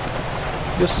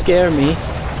 You're scaring me.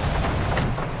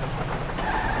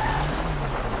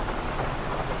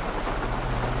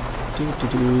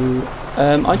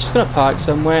 I'm just gonna park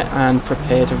somewhere and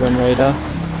prepare to run radar.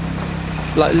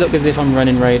 Like, look as if I'm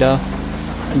running radar,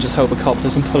 and just hope a cop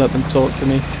doesn't pull up and talk to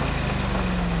me.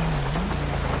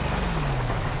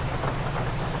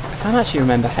 I can't actually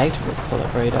remember how to pull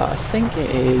up radar. I think it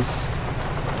is...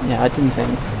 Yeah, I didn't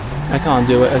think. I can't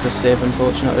do it as a civ,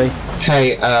 unfortunately.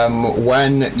 Hey,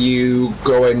 when you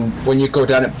go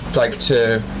down it, like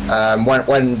to,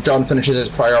 when John finishes his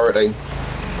priority,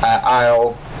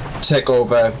 I'll take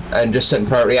over and just sit in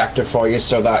priority active for you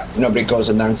so that nobody goes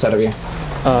in there instead of you.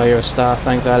 Oh, you're a star.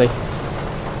 Thanks, Ali.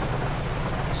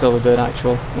 Silverbird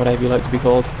actual, whatever you like to be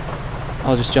called.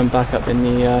 I'll just jump back up in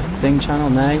the thing channel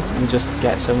now and just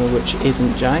get somewhere which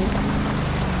isn't jank.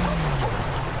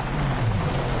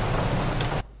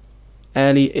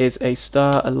 Ellie is a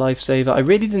star, a lifesaver. I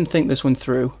really didn't think this one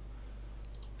through.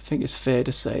 I think it's fair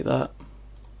to say that.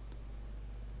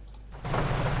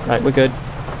 Right, we're good.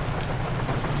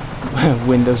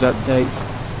 Windows updates.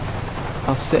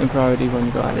 I'll sit in priority when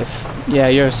you go active. Yeah,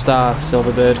 you're a star,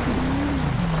 Silverbird.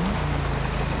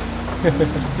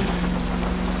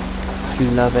 I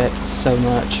love it so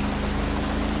much.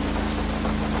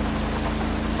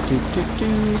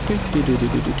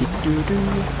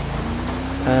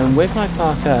 Where can I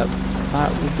park up?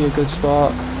 That would be a good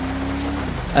spot.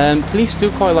 Police do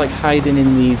quite like hiding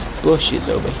in these bushes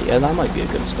over here. That might be a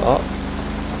good spot.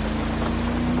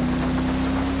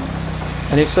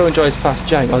 And if someone drives past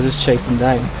jank, I'll just chase them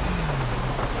down.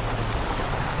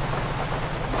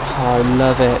 Oh, I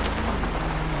love it.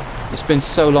 It's been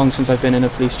so long since I've been in a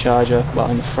police charger.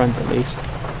 Well, in the front at least.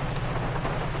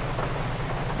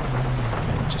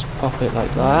 Just pop it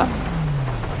like that.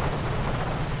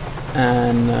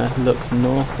 And look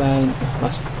northbound.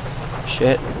 That's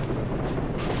shit.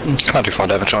 Can't do 4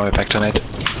 trying to back tonight.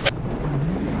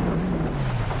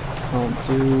 Can't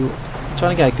do... I'm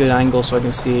trying to get a good angle so I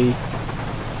can see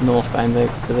northbound, but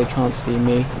they can't see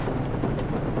me. God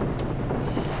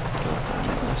damn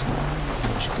it, that's not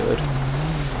much good.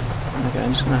 Okay,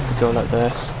 I'm just gonna have to go like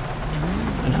this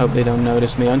and hope they don't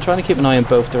notice me. I'm trying to keep an eye in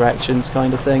both directions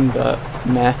kind of thing, but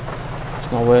meh,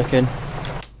 it's not working.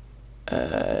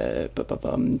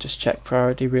 Just check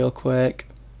priority real quick.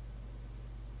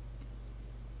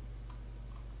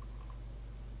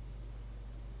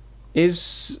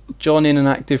 Is John in an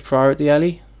active priority,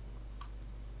 Ellie?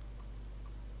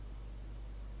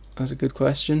 That's a good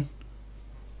question.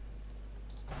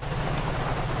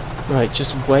 Right,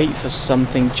 just wait for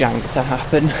something jank to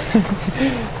happen.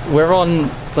 We're on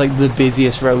like the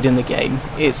busiest road in the game.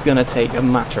 It's gonna take a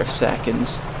matter of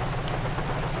seconds.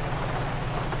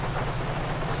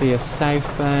 Clear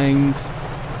southbound.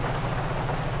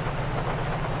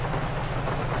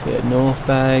 Clear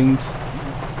northbound.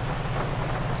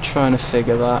 Trying to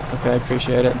figure that. Okay, I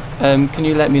appreciate it. Can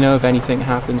you let me know if anything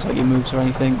happens, like your moves or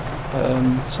anything,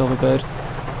 Silverbird?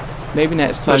 Maybe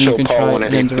next time you can try an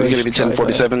underage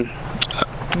driver.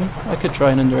 I could try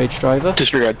an underage driver.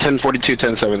 Disregard, 1042,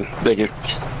 107. Thank you.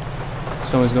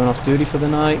 Someone's going off duty for the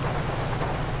night.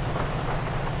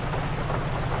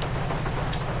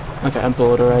 Okay, I'm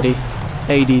bored already.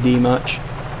 ADD much.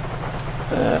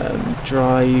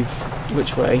 Drive.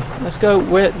 Which way? Let's go.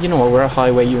 You know what? We're a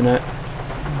highway unit.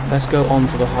 Let's go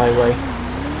onto the highway.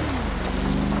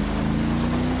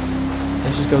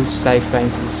 Let's just go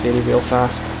southbound to the city real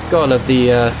fast. Gotta love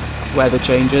the weather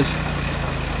changes.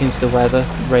 Insta weather,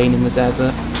 rain in the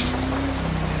desert.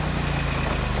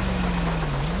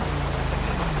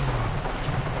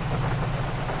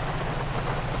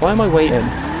 Why am I waiting?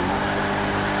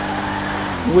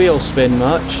 Wheel spin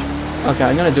much. Okay,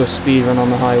 I'm gonna do a speed run on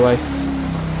the highway.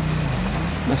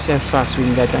 Let's see how fast we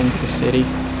can get down to the city.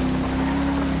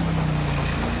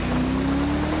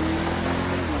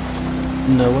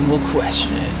 No one will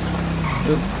question it.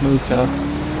 Oop, move car.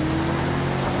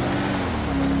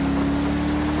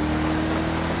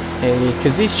 Hey,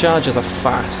 because these chargers are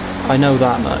fast. I know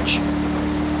that much.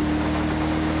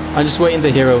 I'm just waiting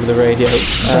to hear over the radio.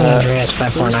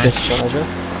 Who's this charger?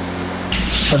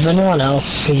 Has anyone else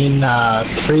seen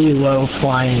 3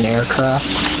 low-flying aircraft?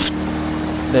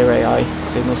 They're AI.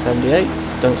 Signal 78.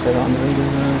 Don't say that on the radio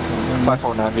though.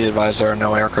 549, be advised there are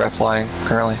no aircraft flying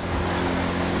currently.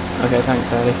 Okay,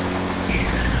 thanks, Eddie.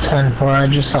 10-4, I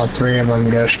just saw 3 of them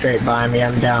go straight by me.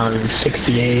 I'm down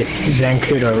 68,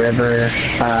 Zancudo River,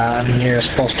 nearest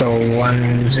postal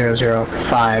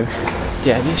 1005.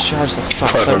 Yeah, these charges are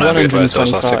fast, like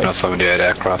 125. 78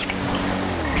 aircraft.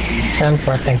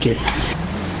 10-4, thank you.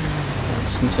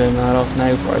 Just gonna turn that off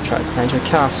now before I try to find your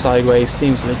car sideways,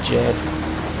 seems legit.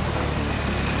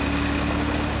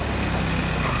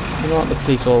 You know what, the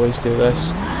police always do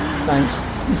this. Thanks.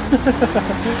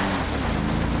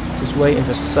 Just waiting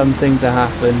for something to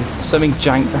happen, something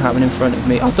jank to happen in front of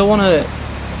me. I don't want to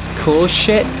cause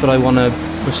shit, but I want to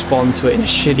respond to it in a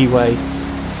shitty way.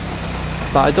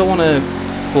 But I don't want to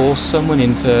force someone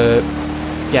into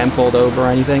getting pulled over or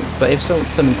anything. But if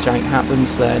something jank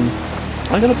happens, then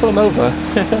I'm gonna pull them over.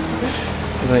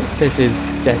 Like, this is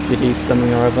deputy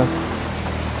something or other.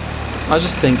 I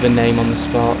just think the name on the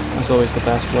spot. That's always the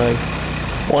best way.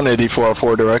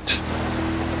 18404 direct.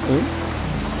 Ooh.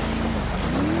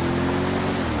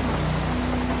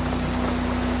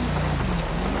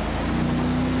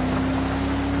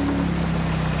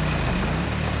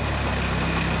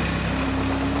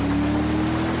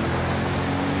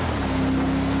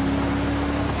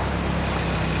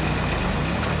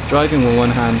 Driving with one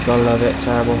hand, gotta love it,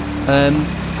 terrible.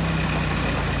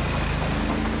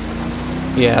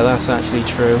 Yeah, that's actually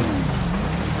true.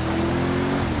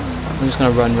 I'm just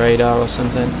gonna run radar or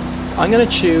something. I'm gonna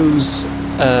choose,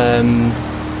 I'm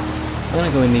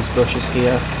gonna go in these bushes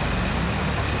here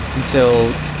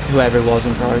until whoever it was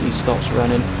in priority stops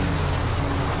running.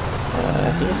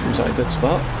 Here seems like a good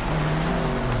spot.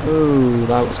 Ooh,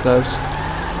 that was close.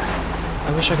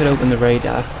 I wish I could open the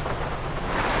radar.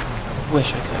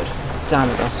 Wish I could. Damn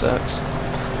it, that sucks.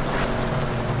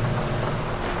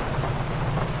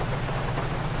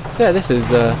 So yeah, this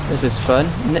is fun.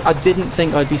 I didn't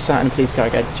think I'd be sat in a police car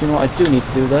again. Do you know what I do need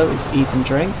to do though? Is eat and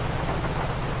drink.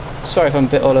 Sorry if I'm a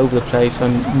bit all over the place.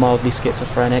 I'm mildly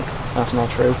schizophrenic. That's not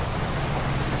true.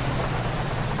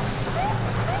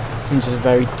 I'm just a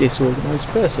very disorganised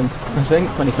person, I think,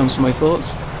 when it comes to my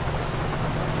thoughts.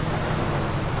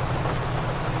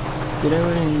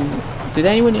 Did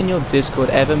anyone in your Discord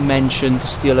ever mention to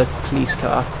steal a police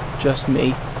car? Just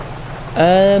me.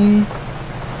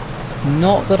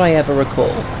 Not that I ever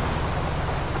recall.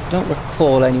 Don't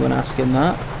recall anyone asking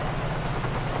that.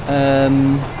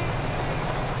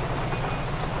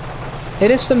 It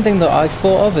is something that I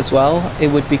thought of as well. It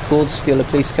would be cool to steal a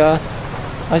police car.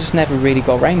 I just never really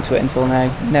got round to it until now.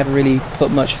 Never really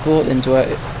put much thought into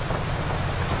it.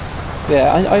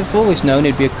 Yeah, I've always known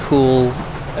it'd be a cool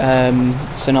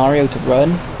scenario to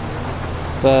run,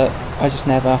 but I just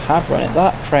never have run it.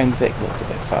 That Crown Vic looked a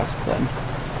bit fast then.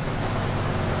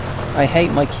 I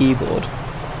hate my keyboard.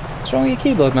 What's wrong with your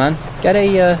keyboard, man? Get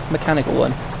a mechanical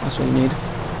one. That's what you need.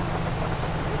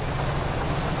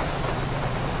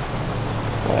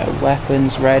 Got our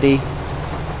weapons ready.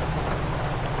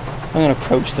 I'm going to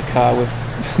approach the car with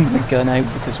my gun out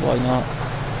because why not?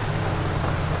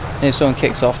 And if someone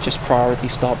kicks off, just priority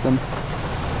stop them.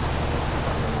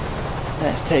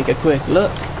 Let's take a quick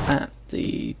look at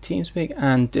the TeamSpeak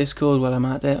and Discord while I'm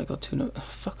at it. I got two.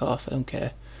 Fuck off! I don't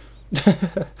care.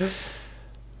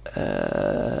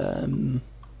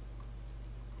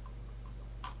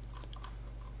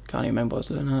 Can't even remember what I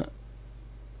was looking at.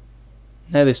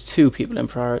 Now there's 2 people in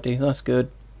priority. That's good.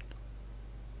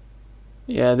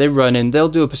 Yeah, they're running. They'll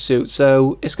do a pursuit,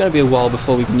 so it's going to be a while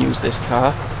before we can use this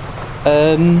car.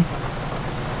 I'm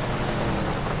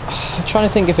trying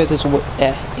to think if there's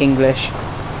a English.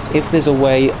 If there's a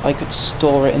way I could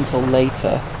store it until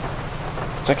later,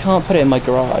 because I can't put it in my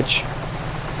garage.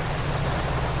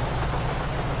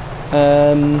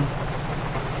 I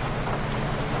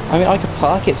mean, I could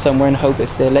park it somewhere and hope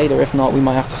it's there later. If not, we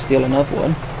might have to steal another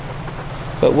one.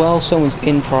 But while someone's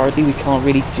in priority, we can't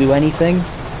really do anything.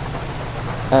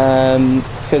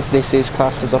 Because this is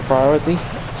classed as a priority.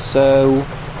 So,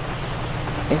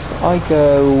 if I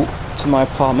go to my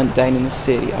apartment down in the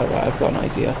city... Alright, I've got an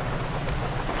idea.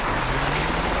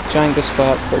 Jank as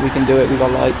fuck, but we can do it, we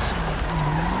got lights.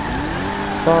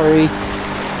 Sorry.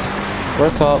 We're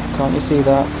a cop, can't you see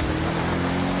that?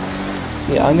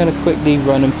 Yeah, I'm gonna quickly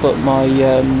run and put my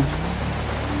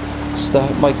stuff,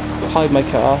 hide my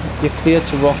car. You're cleared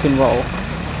to rock and roll.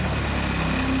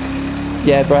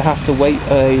 Yeah, but I have to wait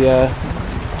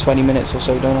 20 minutes or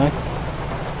so, don't I?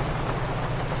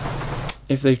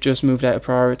 If they've just moved out of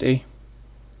priority.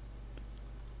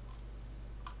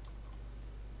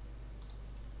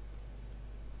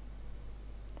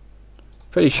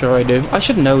 Pretty sure I do. I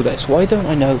should know this. Why don't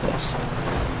I know this?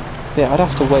 Yeah, I'd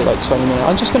have to wait like 20 minutes.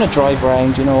 I'm just going to drive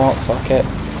around, you know what, fuck it.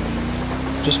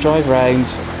 Just drive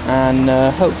around, and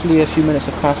hopefully a few minutes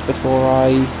have passed before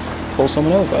I pull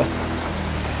someone over.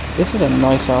 This is a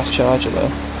nice ass charger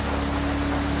though.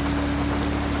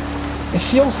 It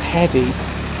feels heavy.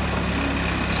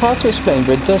 It's hard to explain,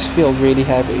 but it does feel really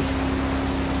heavy.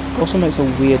 It also makes a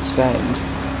weird sound.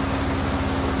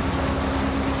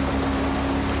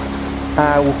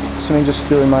 Ow, something just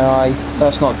flew in my eye.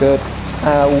 That's not good.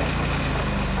 Ow.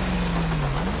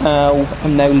 Ow,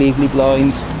 I'm now legally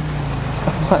blind.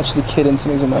 I'm actually kidding,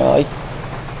 something's in my eye.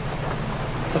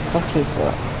 What the fuck is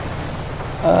that?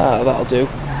 Ah, that'll do.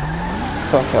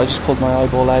 Fuck it, I just pulled my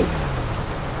eyeball out.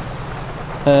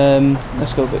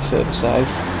 Let's go a bit further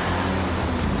south.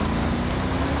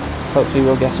 Hopefully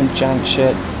we'll get some jank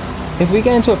shit. If we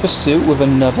get into a pursuit with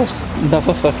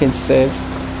another fucking Civ,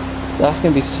 that's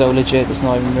gonna be so legit, it's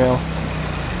not even real.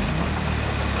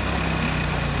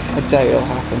 I doubt it'll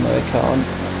happen though, it can't.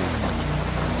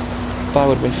 That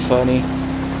would have been funny.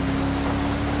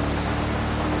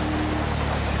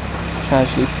 Just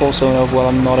casually pull someone over while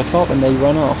I'm not a cop and they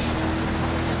run off.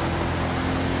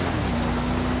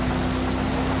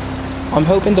 I'm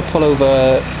hoping to pull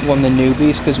over one of the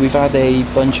newbies because we've had a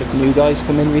bunch of new guys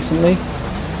come in recently.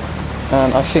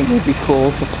 And I think it would be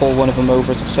cool to pull one of them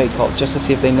over as a fake cop just to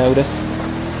see if they notice.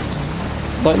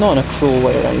 Like, not in a cruel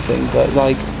way or anything, but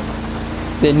like,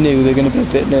 they're new, they're going to be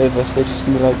a bit nervous, they're just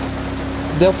going to be like...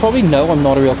 They'll probably know I'm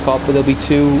not a real cop, but they'll be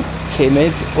too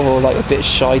timid or like a bit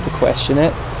shy to question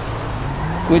it.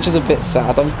 Which is a bit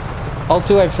sad. I'll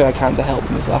do everything I can to help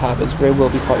them if that happens, but it will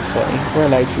be quite funny. We're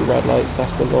allowed through red lights,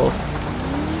 that's the law.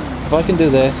 If I can do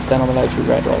this, then I'm allowed through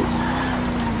red lights.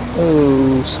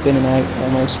 Oh, spinning out,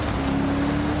 almost.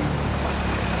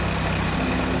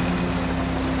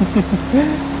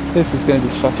 This is going to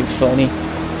be fucking funny.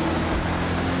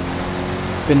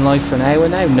 Been live for an hour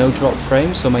now, no drop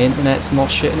frames, so my internet's not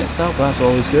shitting itself, that's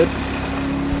always good.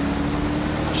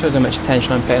 Shows how much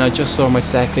attention I'm paying. I just saw my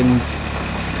second,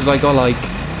 because I got like,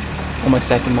 on my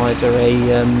second monitor, a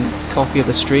copy of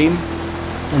the stream,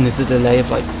 and there's a delay of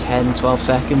like 10-12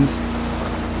 seconds.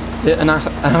 An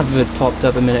advert popped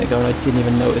up a minute ago and I didn't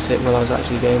even notice it while I was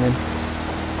actually gaming.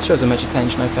 Shows how much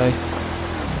attention I pay.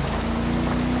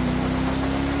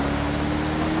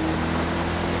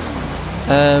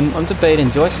 I'm debating,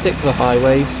 do I stick to the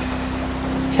highways?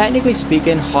 Technically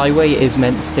speaking, highway is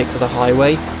meant to stick to the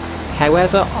highway.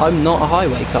 However, I'm not a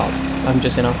highway cop. I'm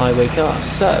just in a highway car,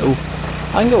 so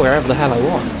I can go wherever the hell I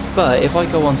want. But if I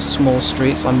go on small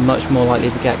streets, I'm much more likely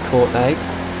to get caught out.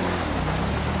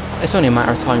 It's only a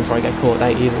matter of time before I get caught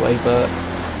out either way, but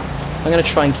I'm going to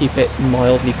try and keep it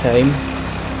mildly tame.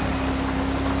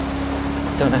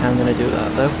 Don't know how I'm going to do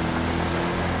that though.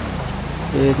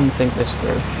 Didn't think this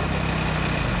through.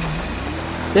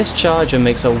 This charger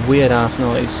makes a weird ass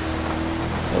noise.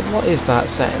 What is that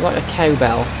sound? Like a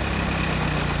cowbell.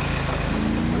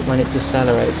 When it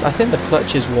decelerates. I think the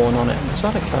clutch is worn on it. Was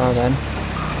that a car then?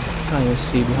 Can't even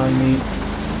see behind me.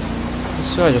 I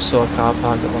swear I just saw a car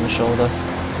parked up on the shoulder.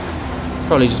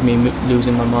 Probably just me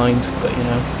losing my mind, but you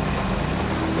know.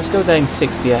 Let's go down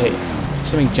 68.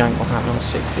 Something jank will happen on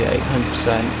 68,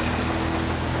 100%.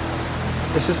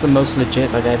 This is the most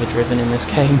legit I've ever driven in this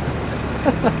game.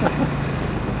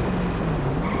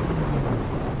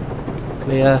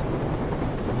 Clear.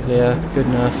 Clear. Good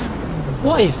enough.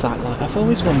 What is that like? I've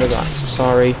always wondered that.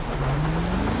 Sorry.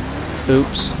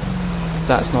 Oops.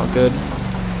 That's not good.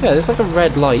 Yeah, there's like a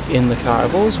red light in the car.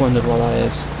 I've always wondered what that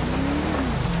is.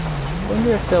 I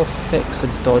wonder if they'll fix a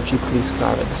dodgy police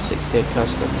car at the 68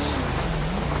 Customs.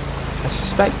 I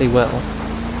suspect they will.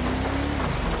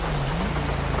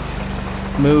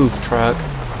 Move, truck.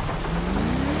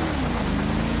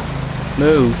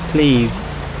 Move,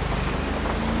 please.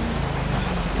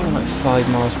 Going like 5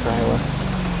 miles per hour.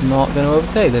 Not going to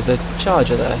overtake. There's a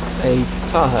Charger there. A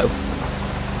Tahoe.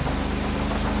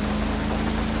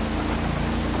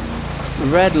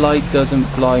 Red light doesn't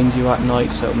blind you at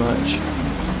night so much.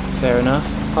 Fair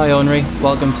enough. Hi Henri,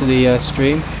 welcome to the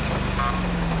stream.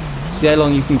 See how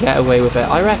long you can get away with it.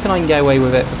 I reckon I can get away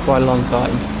with it for quite a long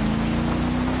time.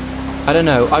 I don't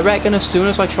know. I reckon as soon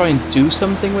as I try and do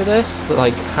something with this,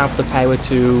 like have the power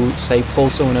to, say, pull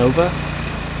someone over,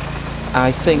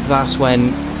 I think that's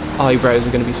when eyebrows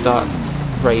are going to be start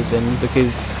raising,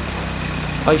 because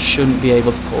I shouldn't be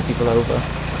able to pull people over.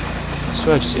 I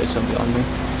swear I just heard somebody on me.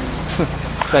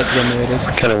 Bet you're murdered.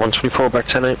 Kenny 124 back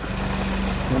 10-8.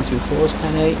 124 is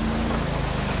 10-8.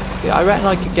 Yeah, I reckon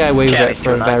I could get away with it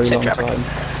for a very long time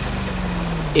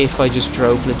if I just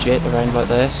drove legit around like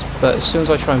this, but as soon as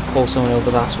I try and pull someone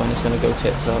over, that's when it's going to go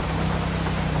tits up.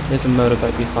 There's a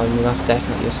motorbike behind me, that's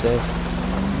definitely a civ.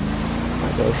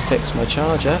 I go fix my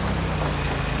Charger.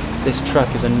 This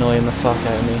truck is annoying the fuck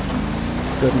out of me.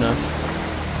 Good enough.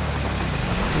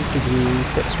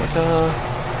 Fix my car.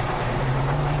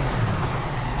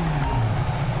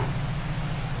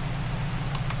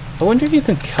 I wonder if you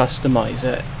can customize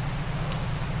it.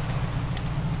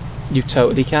 You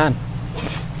totally can.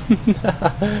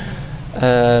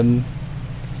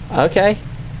 Okay.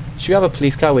 Should we have a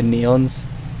police car with neons?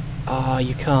 Ah, oh,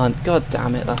 you can't. God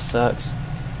damn it, that sucks.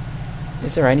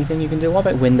 Is there anything you can do? What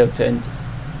about window tint?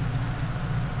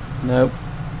 Nope.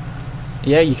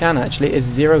 Yeah, you can actually. It's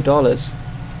 $0.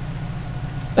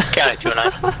 Can I do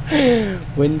a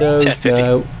Windows,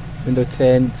 no. Window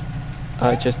tint.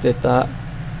 I just did that.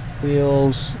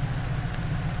 Wheels.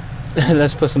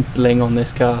 Let's put some bling on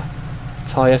this car.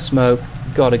 Tyre smoke.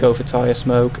 Gotta go for tyre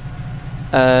smoke.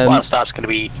 Last stop's going to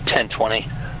be 1020.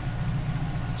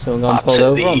 So I'm going to pull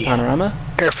over on panorama.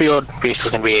 Airfield.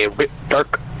 Basically going to be a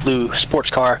dark blue sports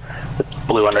car with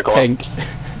blue underglow. Pink.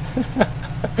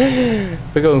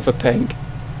 We're going for pink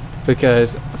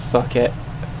because fuck it.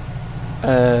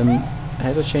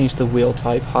 How do I change the wheel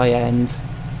type? High end.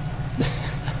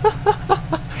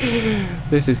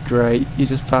 This is great. You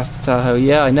just passed the Tahoe.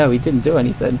 Yeah, I know. He didn't do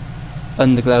anything.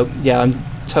 Underglow. Yeah, I'm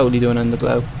totally doing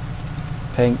underglow.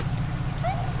 Pink.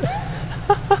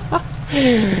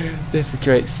 This is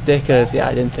great. Stickers. Yeah,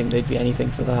 I didn't think there'd be anything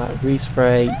for that.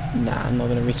 Respray. Nah, I'm not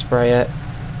going to respray it.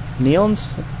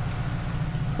 Neons?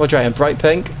 What do you reckon? Bright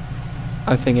pink?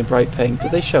 I'm thinking bright pink.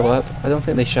 Did they show up? I don't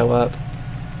think they show up.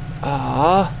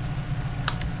 Ah.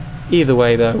 Either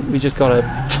way, though, we just gotta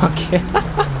fucking.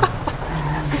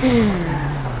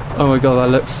 Oh my god, that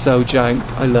looks so jank.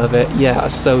 I love it. Yeah,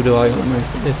 so do I, Henry.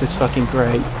 This is fucking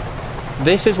great.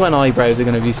 This is when eyebrows are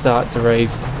going to be start to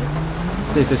raise.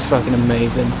 This is fucking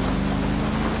amazing.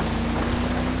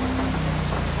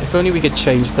 If only we could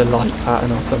change the light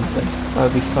pattern or something. That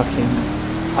would be fucking...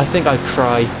 I think I'd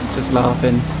cry just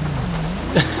laughing.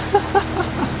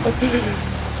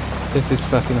 This is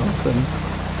fucking awesome.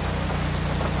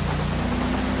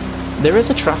 There is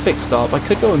a traffic stop. I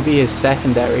could go and be his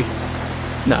secondary.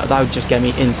 No, that would just get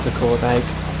me insta-caught out.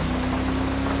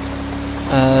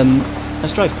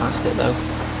 Let's drive past it though.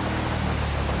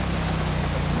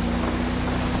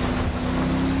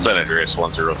 San Andreas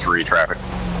 103 traffic.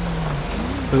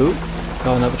 Ooh,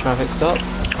 got another traffic stop.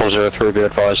 103, be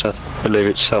advised, I believe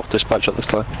it's self-dispatch at this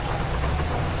time.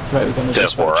 Right, we're going to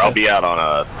dispatch. I'll be out on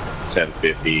a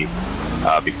 1050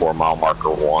 before mile marker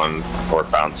 1,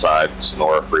 northbound side,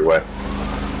 Sonora Freeway.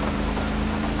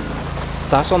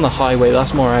 That's on the highway,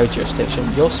 that's more our jurisdiction.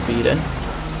 You're speeding.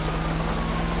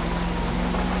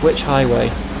 Which highway?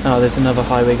 Oh, there's another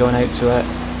highway going out to it.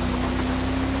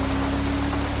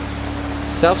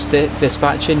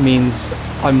 Self-dispatching means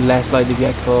I'm less likely to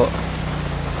get caught.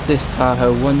 This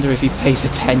Tahoe, wonder if he pays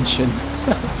attention.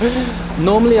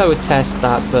 Normally I would test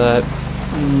that, but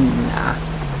nah.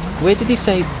 Where did he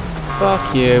say...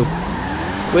 Fuck you.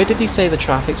 Where did he say the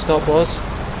traffic stop was?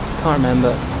 Can't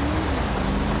remember.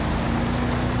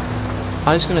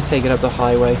 I'm just going to take it up the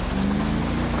highway.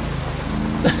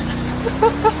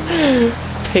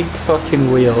 Pink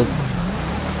fucking wheels.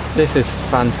 This is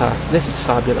fantastic. This is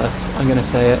fabulous. I'm gonna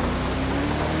say it.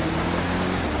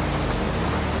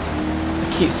 I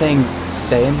keep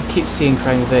keep seeing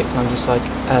Chrome Vics, and I'm just like,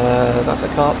 that's a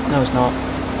cop. No, it's not.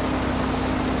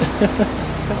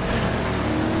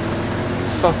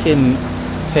 Fucking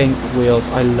pink wheels.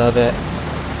 I love it.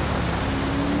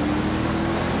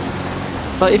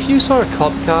 Like, if you saw a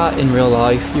cop car in real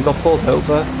life, you got pulled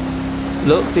over,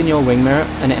 looked in your wing mirror,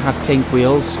 and it had pink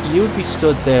wheels, you would be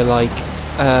stood there like,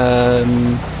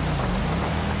 I'm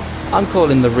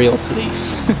calling the real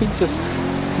police. Just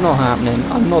not happening.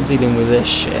 I'm not dealing with this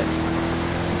shit.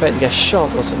 I bet to get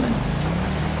shot or something.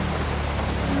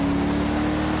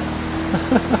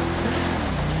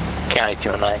 County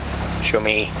 209. Show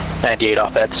me 98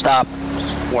 off that stop.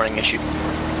 Warning issued.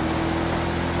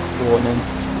 Warning.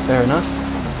 Fair enough.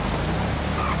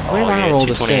 Where are all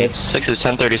the saves? 6 is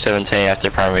 1037 10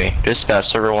 after primary. Dispatch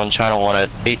server 1 channel 1 at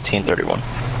 1831.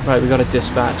 Right, we got a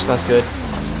dispatch, that's good.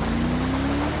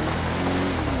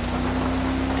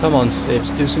 Come on, Civs,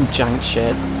 do some jank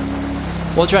shit.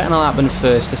 What do you reckon will happen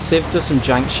first? A Civ does some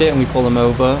jank shit and we pull them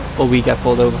over, or we get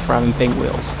pulled over for having pink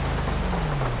wheels?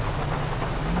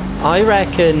 I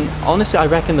reckon, honestly, I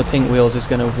reckon the pink wheels is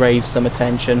going to raise some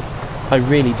attention. I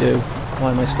really do.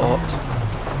 Why am I stopped?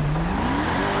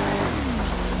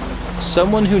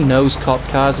 Someone who knows cop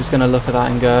cars is going to look at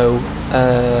that and go,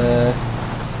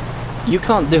 you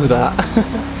can't do that.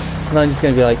 And I'm just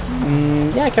going to be like,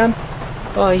 yeah, I can.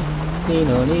 Bye.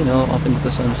 Nino, Nino, off into the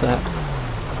sunset.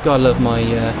 Gotta love my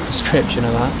description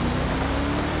of that.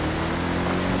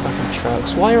 Fucking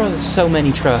trucks. Why are there so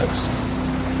many trucks?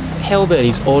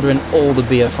 Hillbillies ordering all the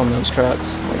beer from those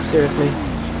trucks. Like, seriously?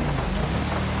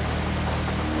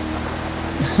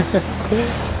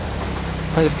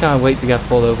 I just can't wait to get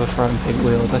pulled over for having pink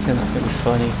wheels. I think that's going to be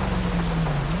funny.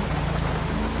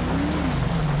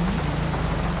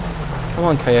 Come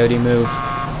on, Coyote, move.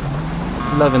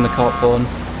 Loving the cop horn.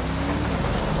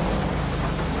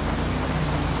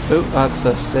 Oop, that's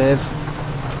a Civ.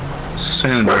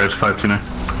 San Andreas 529.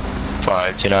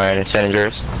 529 in San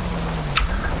Andreas.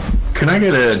 Can I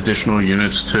get additional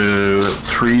units to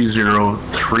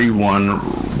 3031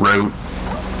 route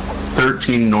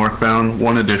 13 northbound?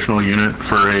 One additional unit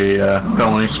for a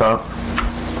felony stop.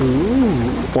 Ooh.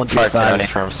 155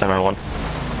 from 701.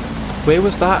 Where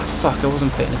was that? Fuck, I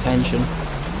wasn't paying attention.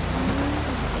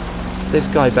 This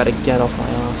guy better get off my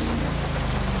ass.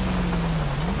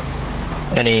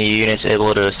 Any units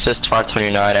able to assist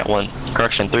 529 at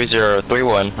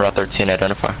 3031, route 13,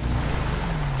 identify.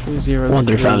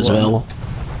 3031.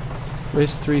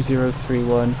 Where's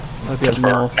 3031? I'll be up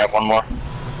north. Have one more.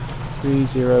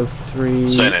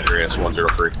 303. San Andreas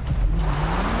 103.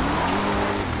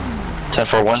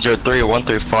 10-4-103,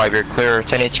 135, you're clear.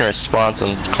 1018 response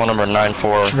on call number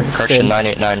 94, correction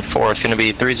 9894. It's going to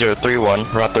be 3031,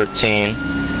 route 13. It's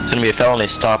going to be a felony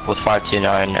stop with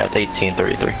 529 at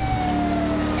 1833.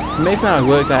 It's amazing how I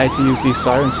worked out how to use these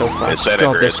sirens so fast. San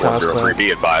God, this Andreas car's 103, clear.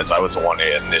 be advised, I was the one who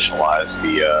initialized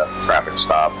the traffic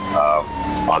stop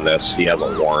on this. He has a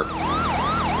warrant.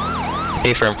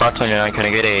 Hey, from 529, can I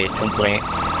get a 1028?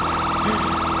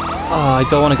 Oh, I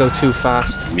don't want to go too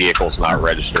fast. Vehicle's not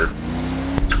registered.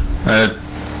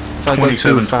 If I go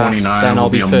too fast, then I'll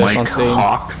be first on scene.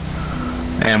 Hawk,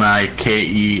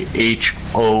 M-I-K-E-H-O-C-K.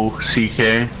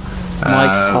 Mike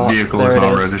Hawk, vehicle there is it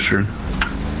not is. registered.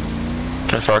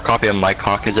 For a copy of Mike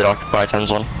Hawk, is it occupied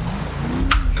 10-1?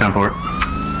 10-4.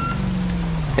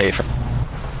 Hey,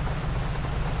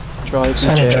 Drive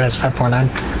San Andreas 549.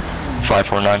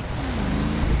 549.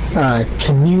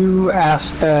 Can you ask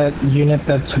that unit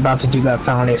that's about to do that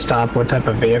felony stop what type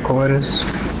of vehicle it is?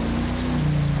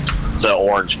 It's an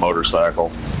orange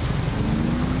motorcycle.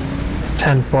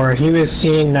 10-4. He was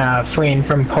seen fleeing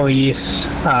from police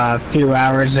a few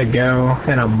hours ago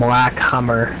in a black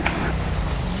Hummer.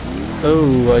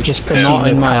 Oh, I just not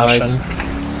in my eyes.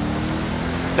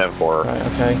 10-4. Right,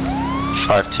 okay.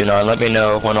 529, let me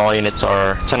know when all units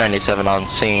are 1097 on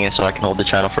scene so I can hold the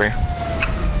channel for you.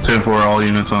 10-4, all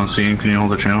units on scene, can you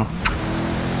hold the channel?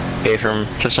 Okay, from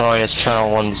just all units, channel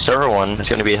 101 is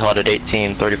going to be held at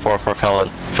 1834 for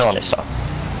felony stop.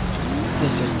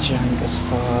 This is jank as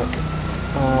fuck.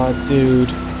 Oh, dude.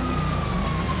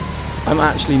 I'm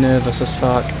actually nervous as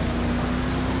fuck.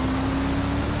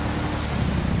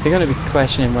 They're going to be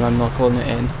questioning when I'm not calling it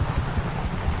in.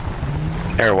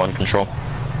 Air 1 control.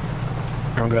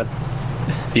 I'm good.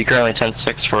 You currently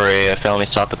 10-6 for a felony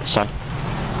stop at this time.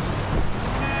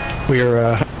 We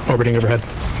are orbiting overhead.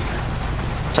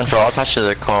 Central, I'll attach to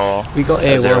the call. We got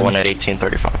Air 1 at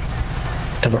 1835.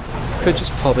 Could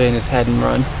just pop it in his head and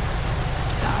run.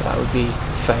 Nah, that would be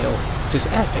fail.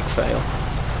 Just epic fail.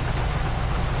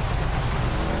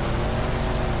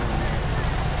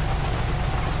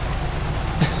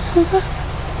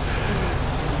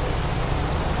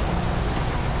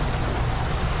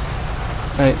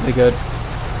 Right, they're good.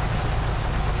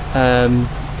 I'm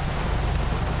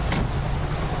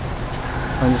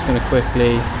just gonna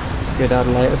quickly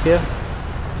skedaddle out of here.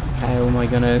 How am I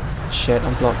gonna... Shit,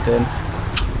 I'm blocked in.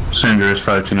 Sanders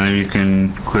 529, you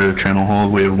can clear the channel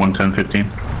hold. We have 110.15.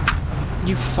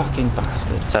 You fucking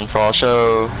bastard. 10-4, I'll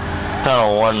show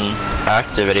channel 1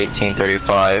 active at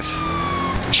 1835.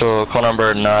 Show call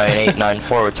number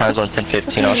 9894 with times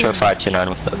 1015. I'll show 529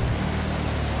 with it.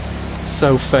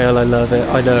 So fail, I love it,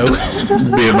 I know.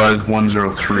 Be advised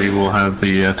 103 will have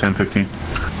the 1015.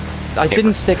 I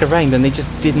didn't stick around and they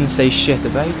just didn't say shit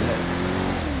about it.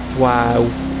 Wow.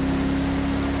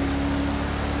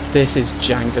 This is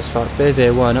jank as fuck. There's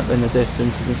A1 up in the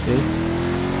distance, you can see.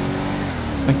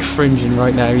 I'm cringing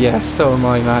right now, yeah, so am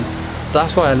I, man.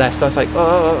 That's why I left, I was like,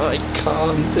 oh, I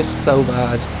can't, this is so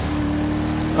bad.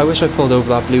 I wish I pulled over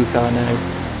that blue car now.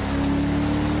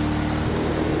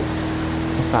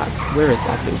 In fact, where is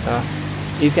that blue car?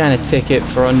 He's getting a ticket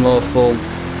for unlawful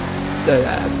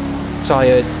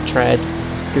tyre tread,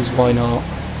 because why not?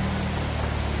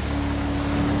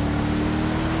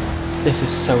 This is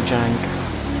so jank.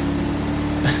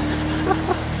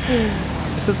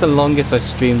 This is the longest I've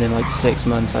streamed in like 6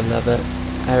 months, I love it.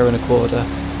 Hour and a quarter.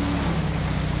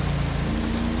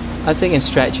 I'm thinking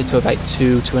stretch it to about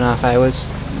 2.5 hours.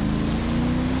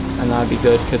 And that'd be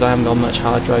good, because I haven't got much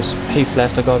hard drive space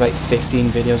left. I've got about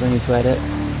 15 videos I need to edit.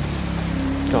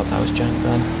 God, that was jank,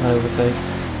 man. That overtake.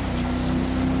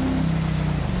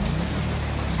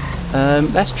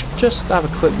 Let's just have a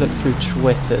quick look through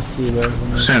Twitter, see where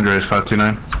everyone is. Sanders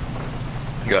 529.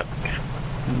 Good.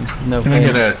 No Can I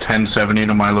get a pains. 1070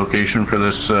 to my location for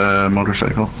this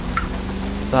motorcycle?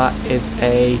 That is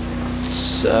a I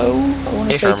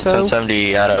want to say tow.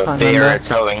 1070 out of Bay Area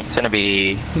Towing. It's going to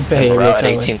be Bay Area route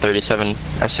Towing. 1837.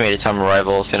 Estimated time of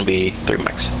arrival is going to be 3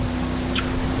 max.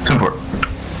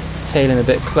 10-4. Tailing a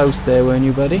bit close there, weren't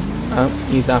you, buddy? Oh,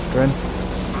 he's after him.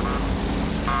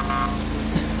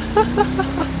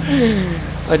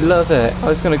 I love it. I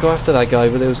was going to go after that guy,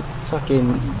 but there was a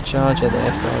fucking charger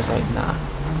there, so I was like, nah.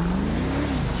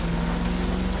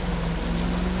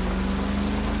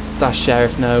 That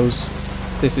sheriff knows.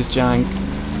 This is jank.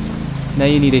 Now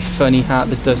you need a funny hat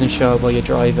that doesn't show up while you're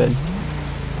driving.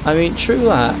 I mean, true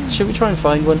that. Should we try and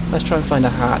find one? Let's try and find a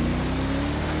hat.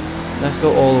 Let's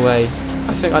go all the way.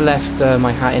 I think I left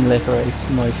my hat in Liquor Race,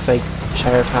 my fake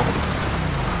sheriff hat.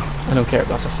 I don't care if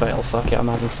that's a fail, fuck it, I'm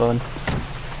having fun.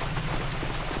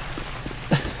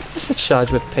 Just a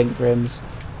charge with pink rims.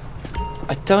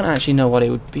 I don't actually know what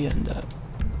it would be under.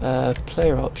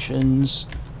 Player options.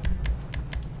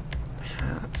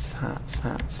 Hats.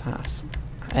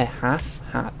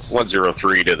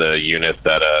 103 to the unit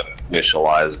that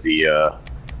initialized the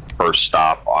first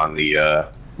stop on the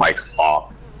Mike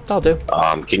Hawk. I'll do.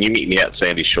 Can you meet me at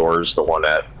Sandy Shores, the one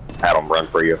that had them run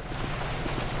for you?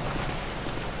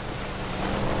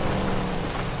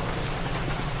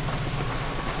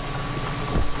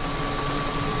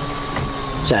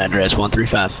 San Andreas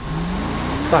 135.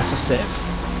 That's a sieve.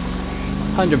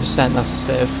 100% that's a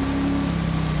sieve.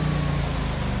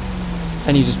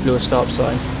 And you just blew a stop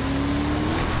sign.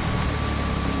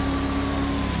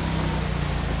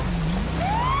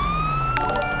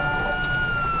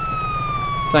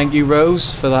 Thank you,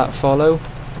 Rose, for that follow.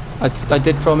 I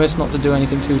did promise not to do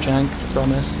anything too jank, I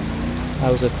promise.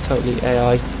 That was a totally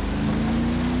AI.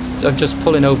 I'm just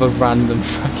pulling over random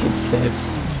fucking sieves.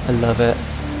 I love it.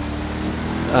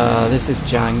 This is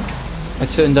jank. I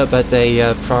turned up at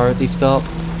a priority stop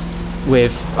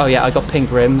with... Oh yeah, I got pink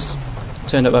rims.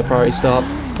 Turned up at a priority stop,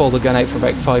 pulled the gun out for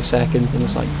about 5 seconds and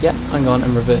was like, yeah, hang on,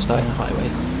 and reversed out on the highway.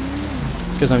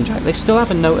 Because I'm jank. They still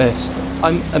haven't noticed.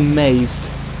 I'm amazed.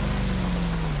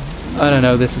 I don't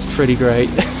know, this is pretty great.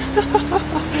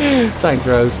 Thanks,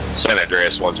 Rose. San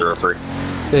Andreas 103.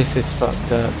 This is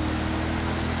fucked up.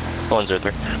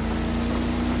 103.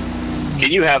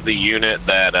 Can you have the unit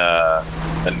that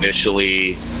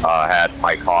initially had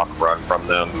Mike Hawk run from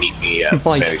them meet me at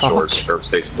Mike Sandy Hawk. Shores Service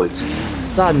Station, please?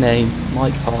 That name,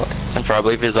 Mike Hawk. And for I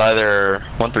believe is either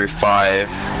 135,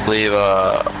 I believe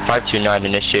 529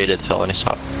 initiated felony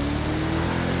stop.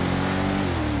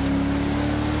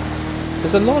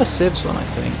 There's a lot of civs on, I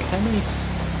think. How many?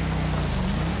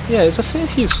 Yeah, there's a fair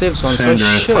few civs on, so I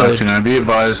Sanders should. 529. Be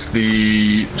advised,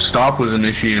 the stop was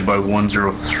initiated by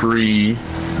 103.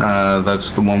 That's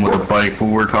the one with the bike. But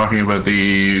we're talking about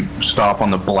the stop on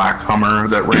the black Hummer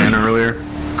that ran earlier.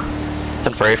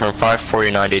 10-8 from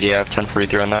 549 DDF,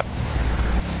 10-3 on that.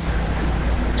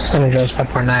 San Andreas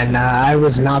 549. I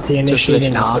was not the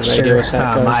initiating officer.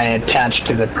 I attached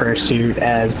to the pursuit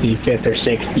as the 5th or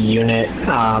 6th unit.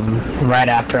 Right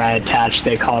after I attached,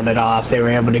 they called it off. They were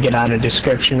able to get out a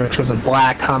description, which was a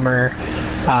black Hummer,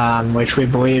 which we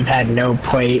believe had no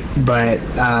plate, but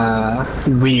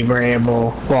we were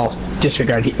able, well,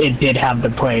 disregard, it did have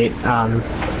the plate.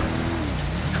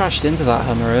 Crashed into that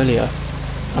Hummer earlier.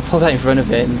 I pulled out in front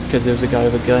of it because there was a guy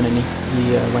with a gun and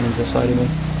he went into the side of me.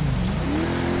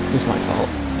 It was my fault.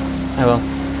 Oh well,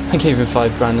 I gave him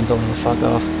 $5 grand and told him to fuck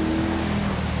off.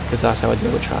 Because that's how I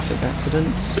deal with traffic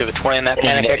accidents. We have a 20 in that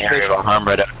panic area of harm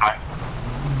right at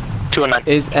 209.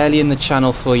 Is Ellie in the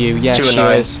channel for you? Yes, she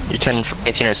is. You're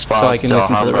 10-18 response. So I can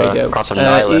listen to the radio.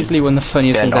 Easily one of the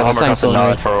funniest things ever. Thanks,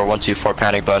 Ollie. For 124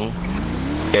 panic button.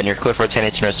 And you're clear for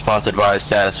 10-18 response. Advised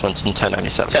status Winston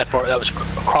 1097. 10-4. That was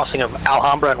crossing of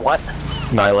Alhambra and what?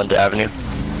 Nyland Avenue.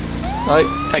 Right,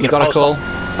 you got a call,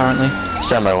 apparently.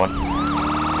 Stand by 1.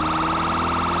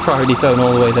 Priority tone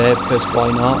all the way there because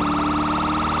why not?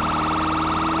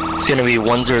 It's gonna be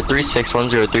 1036,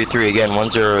 1033 again,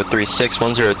 1036,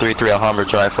 1033 Alhambra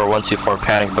Drive for 124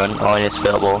 panic button. All units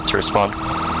available to respond.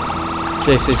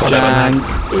 This is Jank.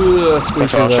 Ugh,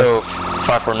 squeeze through there.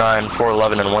 549,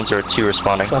 411, and 102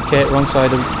 responding. Fuck it, wrong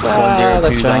side of...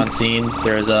 that's 102 on scene.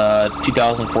 There's a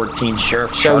 2014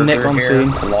 Sheriff Charger Nick on here, scene.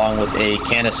 along with a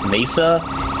Canis Mesa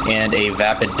and a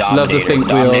Vapid Dominator. Love the pink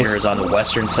Dominator wheels. is on the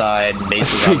western side,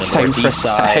 Mesa's on the northeast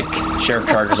side, Sheriff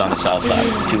Charger's on the south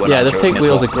side. Yeah, the pink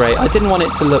wheels are great. I didn't want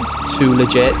it to look too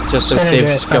legit, just so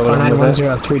Civ's going on with it.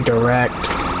 103 direct.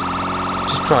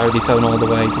 Just priority tone all the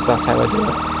way, because that's how I do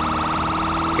it.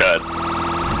 Good.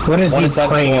 What is he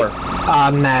playing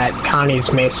on that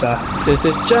Connie's Mesa? This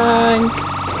is Jank!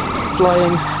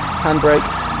 Flying. Handbrake.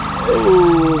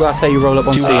 Ooh, that's how you roll up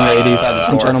on scene, ladies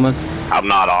and gentlemen. I'm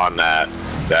not on that.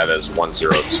 That is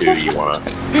 102. You want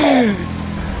to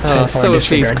Oh, so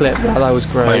please clip that. That was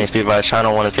great. Mining speed by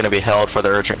channel 1 is going to be held for the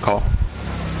urgent call.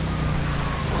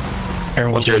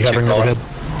 Everyone's hovering overhead.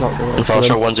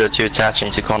 Officer 102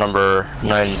 attaching to call number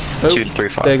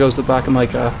 9235. There goes the back of my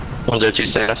car.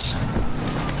 102 status.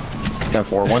 10-4.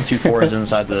 124 is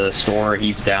inside the store.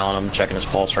 He's down. I'm checking his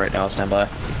pulse right now. Stand by.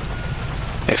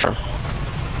 Affirm.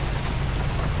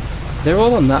 They're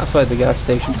all on that side of the gas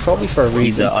station, probably for a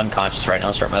reason. He's unconscious right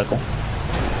now. Start medical.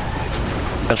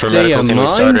 And for medical, can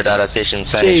we started at station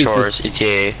Sandy Shores,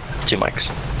 ETA, 2 mics.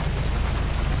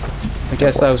 I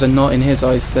guess that was a not in his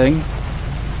eyes thing.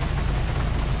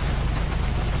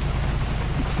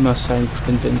 Must sound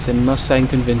convincing, must sound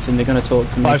convincing. They're going to talk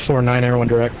to me. 549, everyone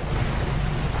direct.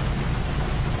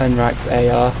 NRAX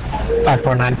AR.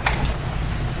 549.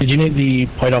 Did you need the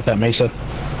plate off that Mesa?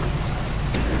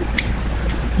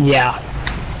 Yeah.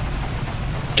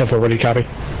 10-4, ready to copy.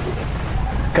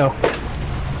 Go.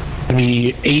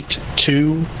 The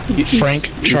 8-2 Frank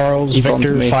Charles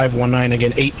Victor 519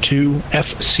 again. 8-2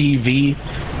 FCV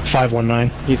 519.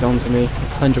 He's on to me.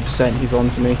 100% he's on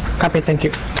to me. Copy, thank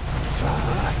you.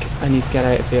 Fuck. I need to get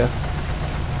out of here.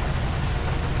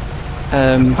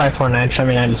 549,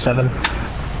 797.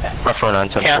 549,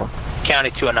 10-4.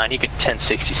 County 209, you could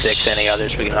 1066, any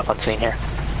others we get up on scene here.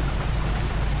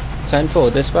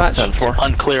 10-4, dispatch. 10-4.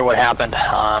 Unclear what happened,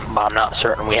 I'm not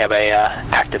certain. We have a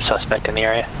active suspect in the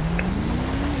area.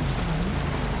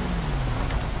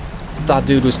 That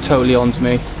dude was totally on to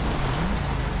me.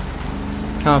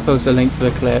 Can't post a link for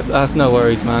the clip. That's no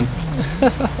worries, man.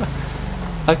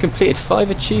 I've completed 5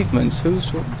 achievements.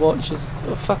 Who's watches?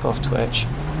 Oh, fuck off, Twitch.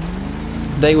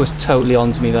 They was totally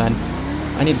on to me then.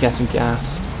 I need to get some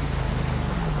gas.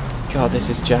 God, this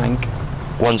is jank.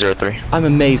 103. I'm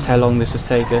amazed how long this has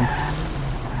taken.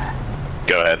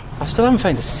 Go ahead. I still haven't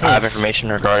found a safe. I have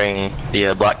information regarding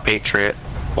the Black Patriot.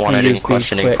 One heading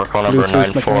questioning for call number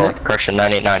 94, correction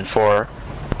 9894.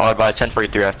 Followed by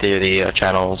 1043 after the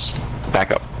channels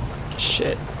back up.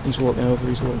 Shit. He's walking over,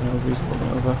 he's walking over, he's walking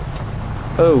over.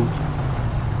 Oh.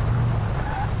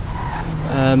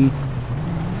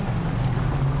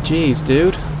 Jeez,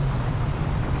 dude.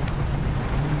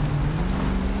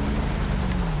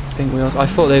 Pink wheels. I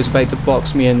thought they was about to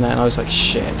box me in there and I was like,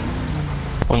 shit.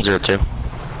 102.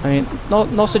 I mean,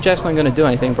 not suggesting I'm going to do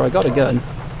anything, but I got a gun.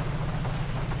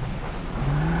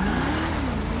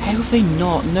 How have they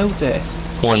not noticed?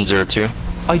 102.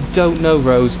 I don't know,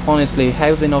 Rose. Honestly, how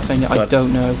have they not found it? I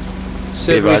don't know.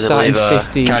 Survey starting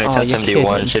 15. Oh, you're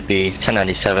kidding. Should be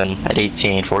 1097 at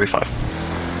 1845.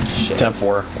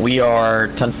 10-4. We are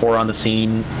 10-4 on the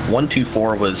scene.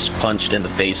 124 was punched in the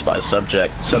face by the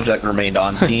subject. Subject remained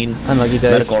on scene. Unlucky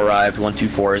Dave. Medical arrived.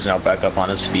 124 is now back up on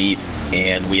his feet,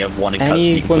 and we have one in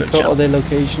custody. Anyone put their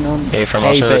location on? Hey, from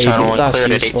hey baby, channel that's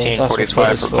useful. That's what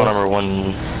Twitter's for. Number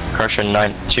 1 correction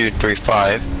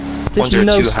 9235. There's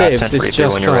no civs, it's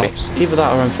just cops. Either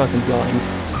that or I'm fucking blind.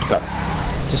 Okay.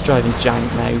 Just driving jank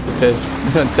now because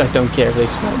I don't care if they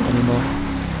spot me anymore.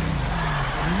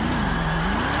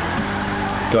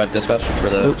 Go ahead, dispatch for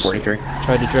the 43.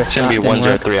 Tried to drift. It's gonna be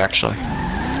 103 actually.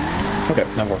 Okay,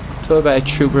 no more. Talk about a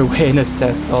trooper awareness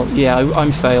test. Oh, yeah,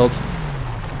 I'm failed.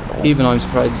 Even I'm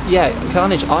surprised. Yeah,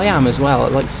 Carnage, I am as well.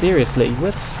 Like, seriously,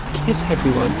 where the fuck is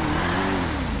everyone?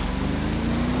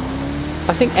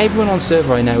 I think everyone on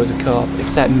server right now is a cop,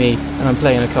 except me, and I'm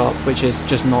playing a cop, which is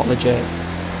just not legit.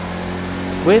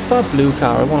 Where's that blue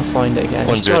car? I want to find it again.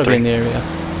 It's gotta be in the area.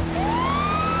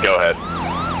 Go ahead.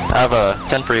 I have a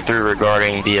 1043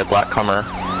 regarding the black Hummer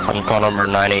on call number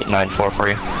 9894 for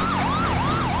you.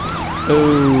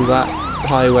 Oh, that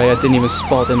highway, I didn't even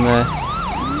spot him there.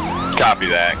 Copy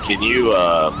that. Can you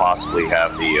possibly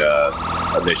have the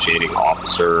initiating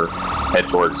officer head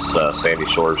towards Sandy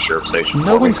Shores Sheriff Station?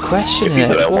 No one's questioning it.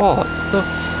 What the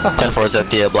fuck? 10-4 is at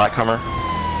the black Hummer.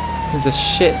 There's a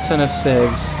shit ton of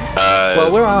civs.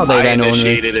 Well, where are they then? I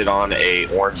initiated it on a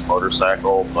orange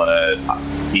motorcycle, but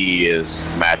he is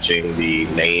matching the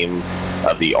name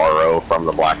of the RO from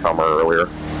the black Hummer earlier.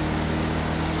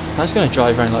 I'm just gonna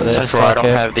drive around like this. 10-4, I don't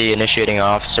have the initiating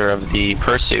officer of the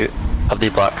pursuit of the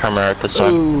black Hummer at this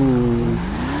time. Ooh.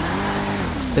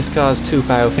 This car's too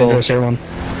powerful.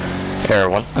 Air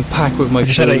 1. I'm packed with my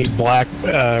food. Just had a black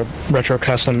retro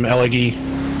custom LED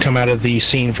come out of the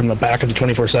scene from the back of the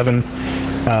 24/7.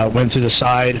 Went through the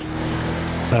side.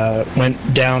 Went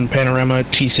down Panorama,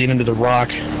 TC'd into the rock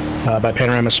by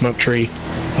Panorama Smoke Tree.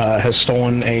 Has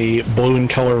stolen a blue in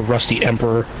color Rusty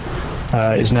Emperor.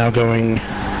 Is now going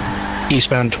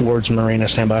eastbound towards Marina.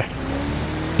 Standby.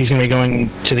 He's going to be going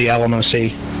to the Alamo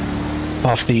Sea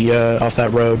off that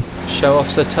road. Show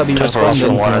Officer Tubby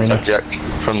responding. One subject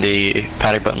from the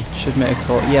paddock button. Should make a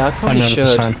call. Yeah, I probably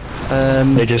should.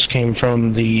 They just came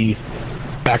from the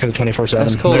back of the 24/7.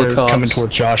 Let's call the cops. Coming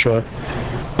towards Joshua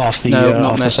off the not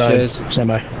off messages. the side. Stand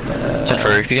by.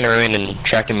 If you're going to remain in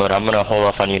tracking mode, I'm going to hold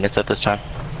off on units at this time.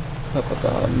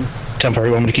 10-4,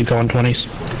 you want me to keep going 20s?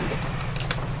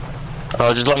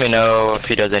 Just let me know if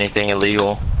he does anything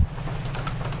illegal.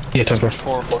 Yeah, 10-4.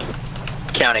 404.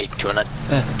 County 209.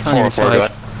 Can't even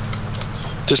type.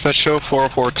 Dispatch show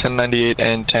 404, 1098,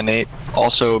 and 108.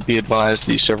 Also, be advised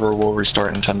the server will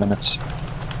restart in 10 minutes.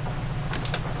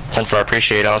 10-4, I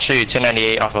appreciate it. I'll show you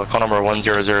 1098 off of call number 1000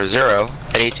 at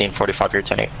 1845 your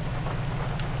 108.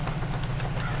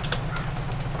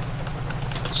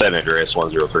 San Andreas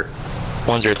 103.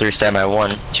 103, standby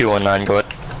 1219, go ahead.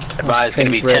 Advised going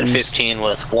to be 1015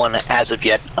 with one as of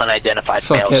yet unidentified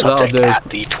male subject at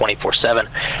the 24/7.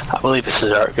 I believe this is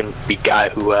going to be guy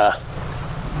who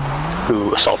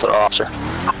assaulted our officer.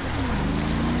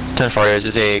 10-4, is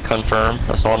this a confirmed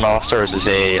assault officer or is this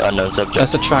a unknown subject?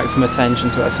 Let's attract some attention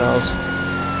to ourselves.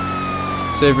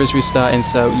 Server is restarting,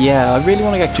 so yeah, I really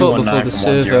want to get caught before the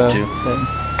server thing.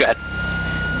 Go ahead.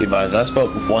 Advised, I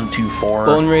spoke with 124.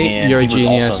 Ornery, and you're a he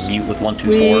genius. was also mute with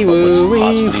 124, but was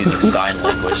possibly using sign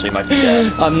language, so he might be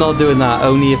dead. I'm not doing that,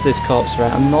 only if this cop's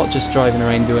right. I'm not just driving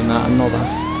around doing that, I'm not that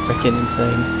freaking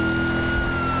insane.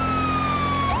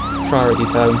 Priority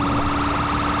tone.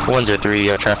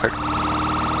 103, traffic.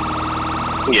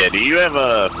 Yeah, do you have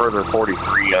a further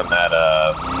 43 on that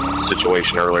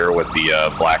situation earlier with the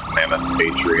Black Mammoth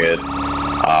Patriot?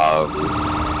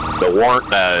 The warrant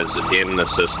that is in the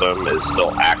system is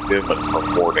still active, but from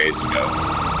 4 days ago.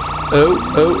 Oh.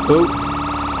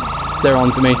 They're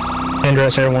on to me.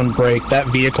 Andreas Air 1 break. That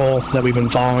vehicle that we've been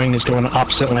following is going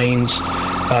opposite lanes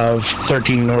of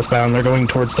 13 northbound. They're going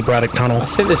towards the Braddock Tunnel. I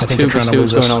think there's two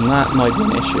pursuits going on. That might be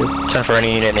an issue. 10 for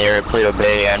any unit in the area, Toledo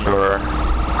Bay and or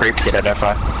Grape to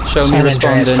identify. Show me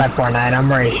responding. 549,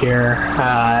 I'm right here.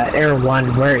 Air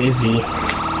 1, where is he?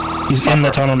 He's in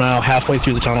the tunnel now, halfway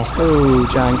through the tunnel. Oh,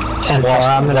 jank. 10-4,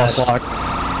 I'm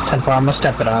gonna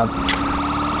step it up.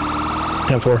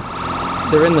 10-4.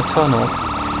 They're in the tunnel.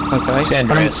 Okay.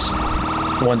 Andreas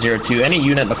 102. Any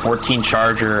unit in the 14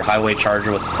 Charger, Highway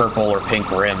Charger with purple or pink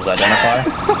rims, identify.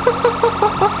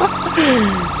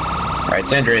 Alright,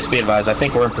 Andreas, be advised. I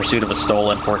think we're in pursuit of a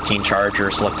stolen 14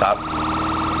 Charger, slick top.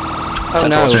 Oh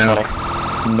no.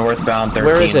 Northbound 13.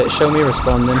 Where is it? Show me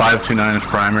responding. 529 is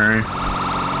primary.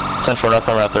 10 for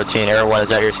nothing around 13. Air 1 is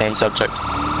that your same subject?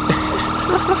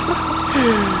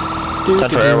 10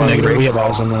 for Air 1. Negative, we have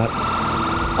eyes on that.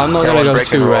 I'm not gonna go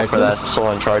too reckless. For that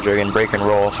stolen Charger, you can break and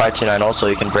roll. 529 also,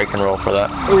 you can break and roll for that.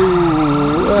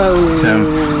 Ooh,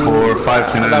 10 for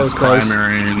 529 that was close.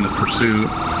 Primary in the pursuit.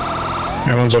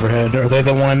 Everyone's overhead. Are they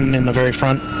the one in the very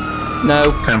front?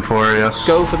 No. 10-4, yes.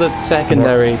 Go for the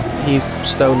secondary. He's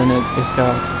stolen his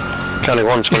car. Charlie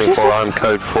 124, I'm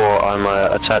code 4, I'm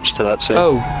attached to that scene.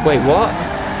 Oh, wait, what?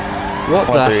 What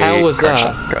the hell was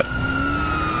that?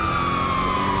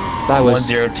 That was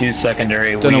 102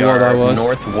 secondary. Don't know what that was.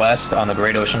 Northwest on the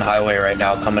Great Ocean Highway right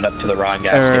now, coming up to the Ron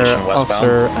gas station westbound.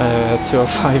 Officer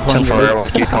 205 on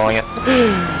what you calling it?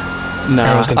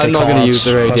 Nah, I'm not going to use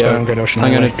the radio. I'm going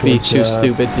to be too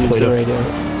stupid to use the radio.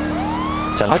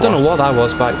 I don't know what that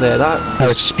was back there. That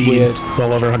was speed, weird.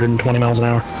 well over 120 miles an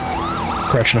hour.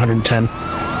 Correction, 110.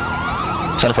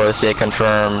 10-4, SDA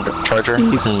confirmed Charger.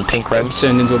 He's in pink rims.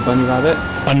 Turned into a bunny rabbit.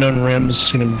 Unknown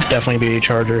rims, going to definitely be a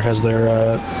Charger, has their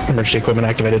emergency equipment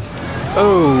activated.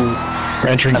 Oh!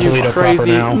 We're entering Toledo proper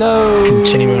now. No!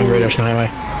 Continuing on Great Ocean Highway.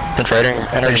 Infiltrating,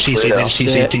 entering Toledo.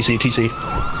 TC.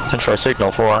 10-4,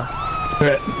 signal 4.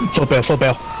 Full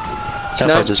bail.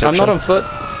 No, I'm not on foot.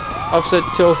 Officer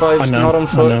 205 is not on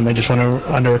foot. Unknown, they just went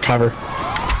undercover.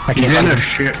 He's in an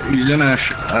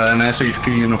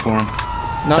SHP uniform.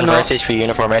 No. SHP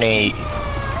uniform, any...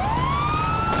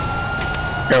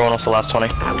 Everyone else the last 20.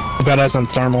 About as on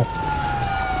thermal.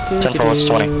 10-4, what's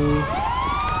 20?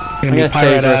 Gonna be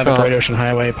Pirate Ave, Great Ocean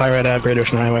Highway.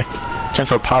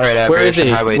 10-4, Pirate Ave, Great Ocean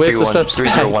Highway,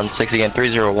 3016 again,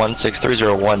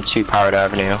 3012 Pirate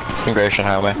Avenue, Great Ocean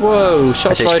Highway. Whoa,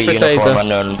 shots fired for taser.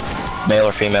 Unknown, male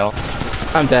or female.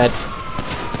 I'm dead.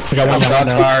 We got one down.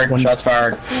 Shots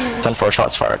fired. 10-4,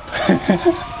 shots fired.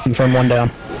 Confirm one down.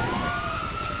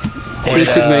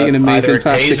 He's making amazing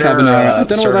faster Cabanara. I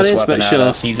don't know what that is, but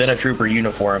sure. He's in a trooper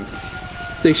uniform.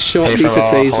 They shot me for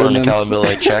taser. Hold an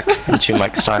accountability check in 2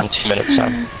 mics time, 2 minutes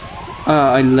time.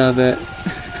 I love it.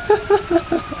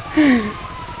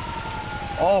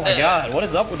 Oh my god, what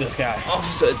is up with this guy?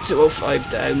 Officer 205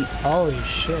 down. Holy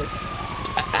shit.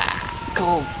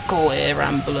 Call air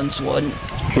ambulance 1.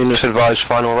 Units advised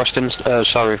final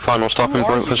final stopping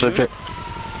point for subject.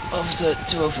 Officer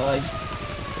 205.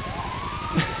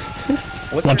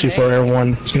 124 Air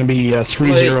 1. It's going to be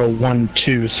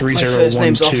 3012. 3012. My first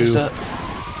name's Officer.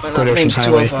 My last name's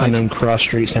 205. Unknown cross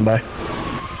street, stand by.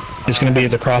 It's going to be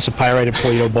at the cross of Pirate and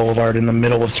Toledo Boulevard in the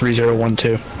middle of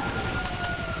 3012.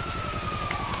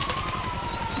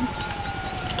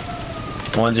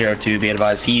 102, be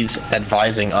advised, he's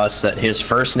advising us that his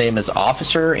first name is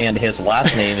Officer and his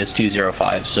last name is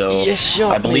 205. So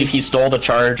I believe he stole the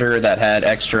Charger that had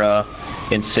extra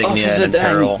insignia and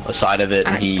apparel aside of it,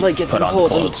 and he put on the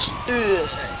clothes.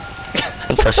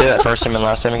 Say that first name and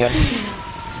last name again.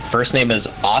 First name is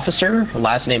Officer,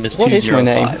 last name is 205. What is my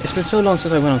name? It's been so long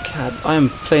since I went on CAD. I am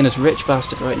playing as Rich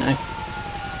Bastard right now.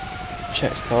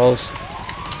 Checks pulse.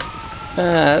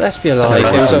 Let's be alive.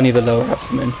 It was only the lower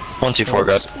abdomen. 124,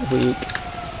 good. Weak.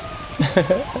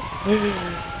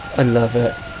 I love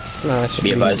it. Slash.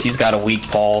 Be advised, he's got a weak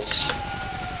pulse.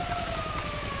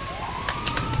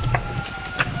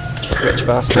 Rich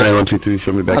Bastard. 123,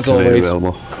 show me back as to always.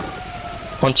 available.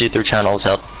 123 channels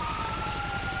held.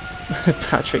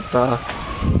 Patrick Barr.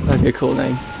 That'd be a cool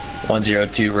name.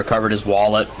 102 recovered his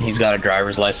wallet. He's got a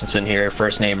driver's license in here.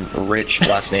 First name Rich,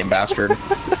 last name Bastard.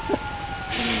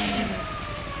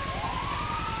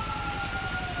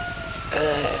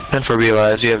 And for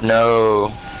realize, we have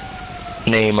no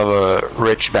name of a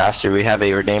Rich Bastard. We have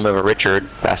a name of a Richard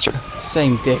Bastard.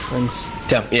 Same difference.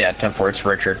 Yeah, 10-4, it's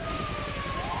Richard.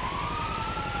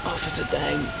 Officer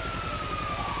down.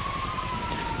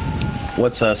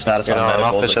 What's status on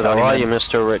medical? Officer, how are you,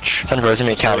 Mr. Rich? 10-4, give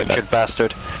me a county, Richard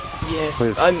Bastard. Yes,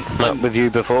 I'm met with you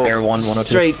before. Air 102.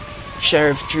 Straight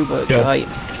Sheriff Trooper guy.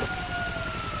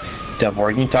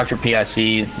 10-4, can you talk to your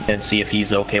PIC and see if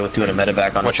he's okay with doing a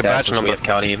medevac on What's your badge number? We have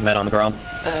county med on the ground.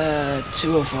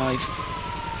 205.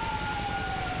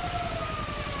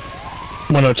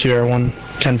 102 Air 1.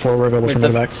 10-4, we're available for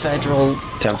medevac. Federal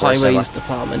Highways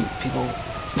Department people.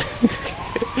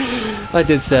 I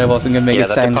did say I wasn't going to make it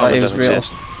sound like it was real.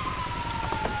 Exist.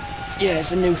 Yeah,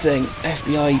 it's a new thing.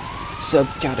 FBI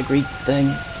subcategory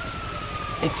thing.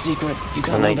 It's secret. You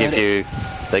can't know about it.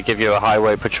 They give you a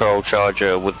highway patrol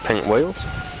Charger with pink wheels?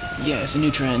 Yeah, it's a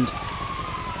new trend.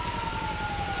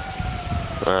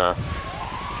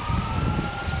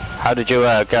 How did you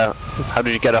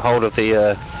get a hold of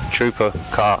the trooper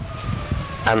car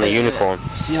and the uniform?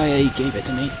 CIA gave it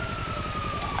to me.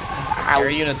 Air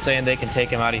unit's saying they can take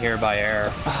him out of here by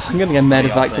air. I'm gonna get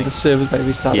medevac to the service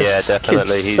baby status. Yeah, definitely.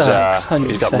 He's sucks,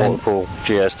 he's got multiple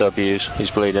GSWs. He's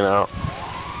bleeding out.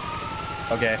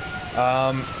 Okay.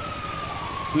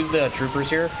 Who's the troopers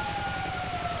here?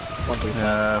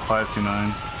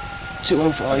 529.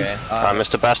 205. Okay.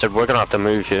 Mr. Bastard, we're gonna have to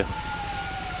move you.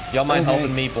 Y'all mind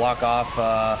helping me block off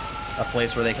a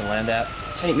place where they can land at?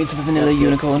 Take me to the Vanilla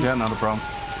Unicorn. Yeah, not a problem.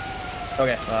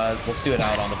 Okay, let's do it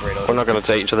out on the Great Ocean. We're not going to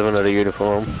take each other into the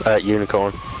unicorn.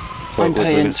 I'm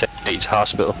paying. We can take each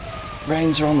hospital.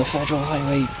 Reins are on the Federal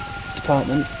Highway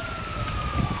Department.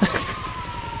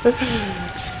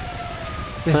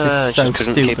 This is so just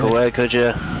couldn't stupid. keep away, could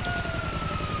you?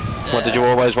 What, did you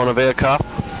always want to be a cop?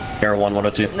 Air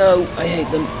 1-102. No, I hate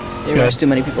them. They arrest too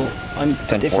many people. I'm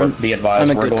different. Be advised, I'm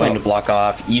a we're good going cop. to block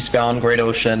off eastbound Great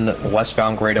Ocean,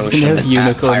 westbound Great Ocean, No, at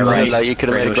unicorn, Pyrite, like you could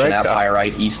have Great made a Ocean great at cop.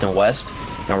 Pyrite, east and west.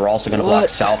 And we're also going to What?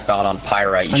 block southbound on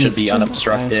Pyrite. You I should need be some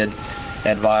unobstructed.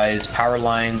 Advise power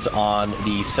lines on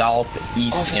the south,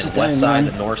 east, Officer and west down, side.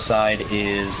 man. The north side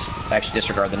is actually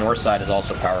disregard. The north side is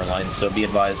also power lines. So be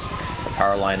advised, the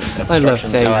power line I love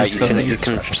obstructions. Dave. Alright, you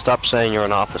can stop saying you're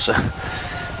an officer.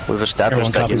 We've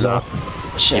established that you're not.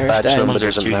 Your Sheriff badge down. number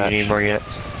doesn't match.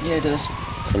 Yeah, it does.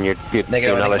 And you're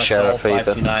Negative, not a sheriff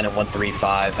either. 529 and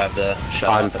 135 have the shut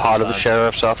I'm off at part of the time.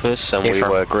 sheriff's office, and we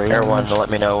work green. Air 1 to let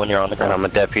me know when you're on the And ground. I'm a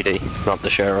deputy, not the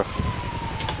sheriff.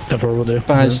 That's what we'll do.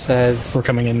 Badge says. We're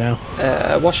coming in now.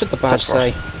 What should the badge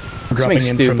say? We're Something dropping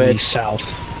in from the stupid. south.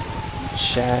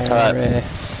 Sheriff.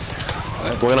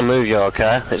 We're gonna move you,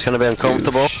 okay? It's gonna be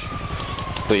uncomfortable,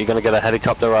 but you're gonna get a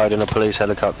helicopter ride in a police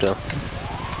helicopter.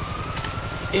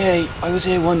 Yeah, I was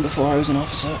here one before I was an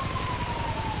officer.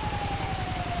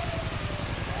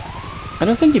 I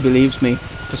don't think he believes me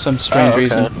for some strange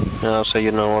reason. Yeah, so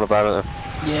you know all about it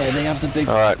then. Yeah, they have the big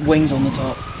Alright. wings on the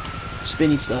top.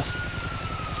 Spinny stuff.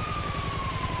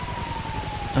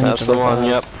 I need That's to the one,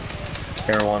 revive. yep.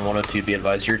 Air 1-102, be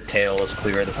advised, your tail is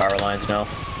clear of the power lines now.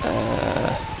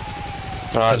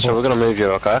 Alright, so we're gonna move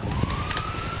you, okay?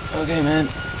 Okay, man.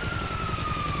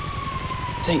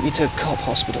 Take me to cop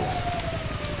hospital.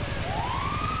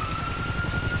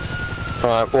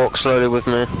 Alright, walk slowly with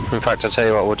me. In fact, I'll tell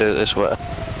you what, we'll do it this way.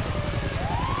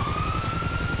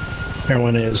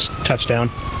 Everyone is touchdown.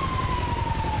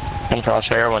 And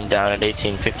cross Air 1 down at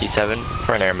 1857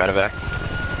 for an air medevac.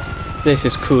 This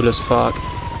is cool as fuck.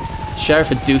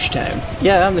 Sheriff of Douchetown.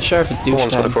 Yeah, I'm the Sheriff of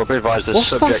Douchetown.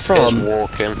 What's that from?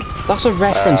 Walking. That's a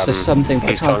reference to something, but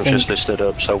I He's can't think. consciously stood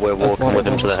up, so we're of walking what with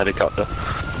it him to was. the helicopter.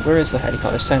 Where is the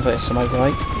helicopter? Sounds like it's to my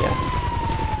right. Yeah.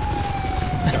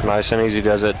 Nice and easy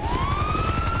does it.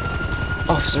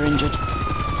 Officer injured.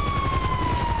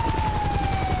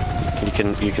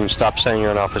 You can stop saying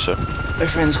you're an officer. My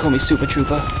friends call me Super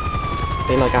Trooper.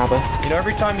 They like ABBA. You know,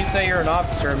 every time you say you're an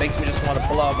officer, it makes me just want to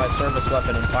pull out my service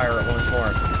weapon and fire it once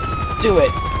more. Do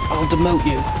it! I'll demote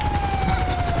you.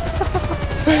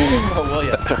 Oh, will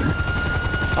ya?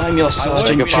 I'm your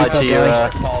Sergeant goodbye Trooper to your, guy.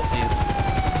 Policies.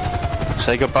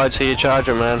 Say goodbye to your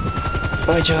charger, man.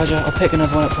 Bye, Charger. I'll pick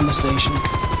another one up from the station.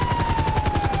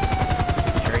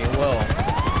 Sure you will.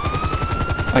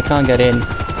 I can't get in.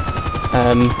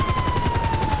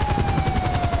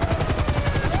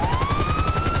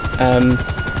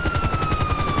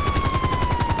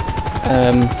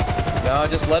 No,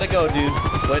 just let it go, dude.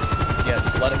 Quit. Yeah,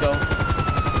 just let it go.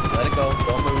 Let it go.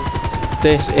 Don't move.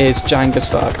 This is jank as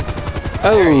fuck.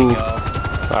 There you Oh!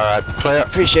 go. Alright, clear.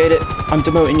 Appreciate it. I'm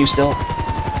demoting you still.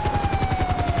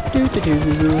 Do do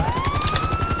do.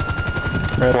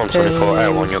 124,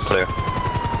 Air 1, you're clear.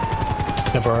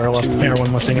 Have our air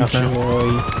one lifting off now.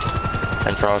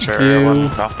 And cross Air View.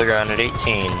 1 off the ground at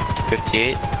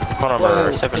 1858. Call number Whoa,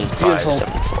 it's beautiful.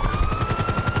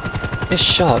 7574. It's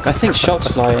Shark. I think Shark's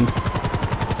flying.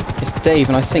 It's Dave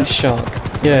and I think Shark.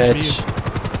 Yeah, it's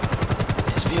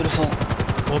beautiful. A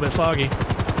little bit foggy.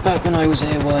 Back when I was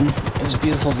A1, it was a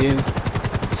beautiful view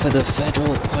for the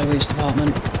Federal Highways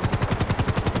Department.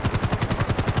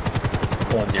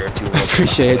 102.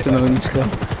 Appreciate it, Demoni still.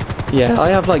 Yeah, I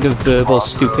have like a verbal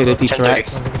stupidity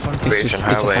Tourette's. It's just, it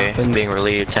Highway happens. being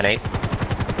relieved 10-8.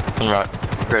 Right,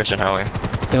 Grayson Highway.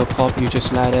 It'll pop, you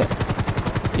just let it.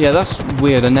 Yeah, that's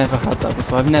weird, I never had that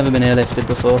before. I've never been airlifted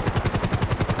before.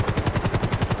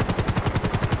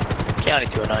 County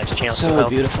 209, channel So help.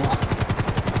 beautiful.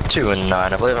 2 and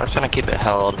 9, I believe. I'm just gonna keep it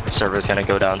held. Server's gonna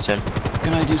go down soon.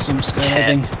 Can I do some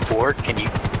skydiving? 10-4, can you?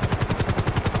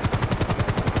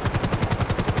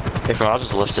 If not, I'll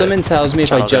just list Something it. tells me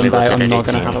if I Channel's gonna jump be out, listed I'm at not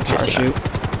going to have a 1859. parachute.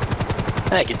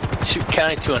 Thank you.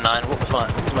 County 209, what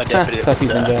was my deputy?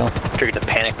 Puffy's in jail. Triggered the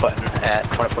panic button at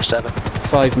 24/7.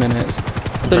 5 minutes.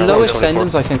 The lowest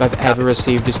sentence I think I've ever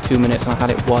received is 2 minutes, and I had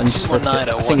it once for. I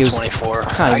think it was. I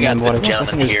can't remember what it was. I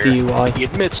think it was DUI. He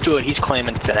admits to it. He's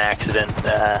claiming it's an accident.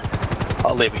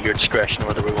 I'll leave it at your discretion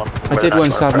whether we want. I did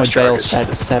once have my bail set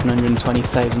at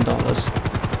 $720,000.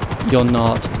 You're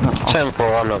not. No.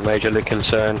 10-4, I'm not majorly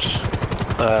concerned.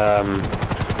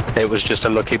 It was just a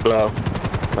lucky blow.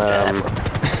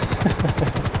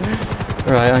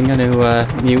 Right, I'm going to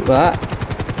mute that.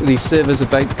 the server's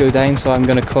about to go down, so I'm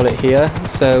going to call it here.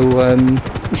 So,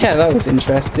 yeah, that was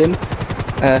interesting.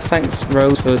 Thanks,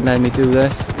 Rose, for letting me do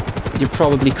this. You're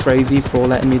probably crazy for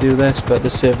letting me do this, but the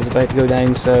server's about to go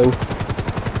down, so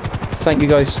thank you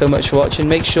guys so much for watching.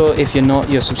 Make sure, if you're not,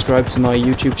 you're subscribed to my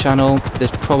YouTube channel.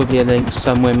 There's probably a link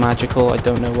somewhere magical, I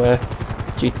don't know where.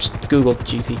 Just Google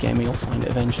GT Gaming, you'll find it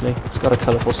eventually. It's got a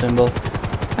colourful symbol.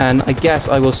 And I guess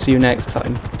I will see you next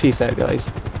time. Peace out,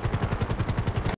 guys.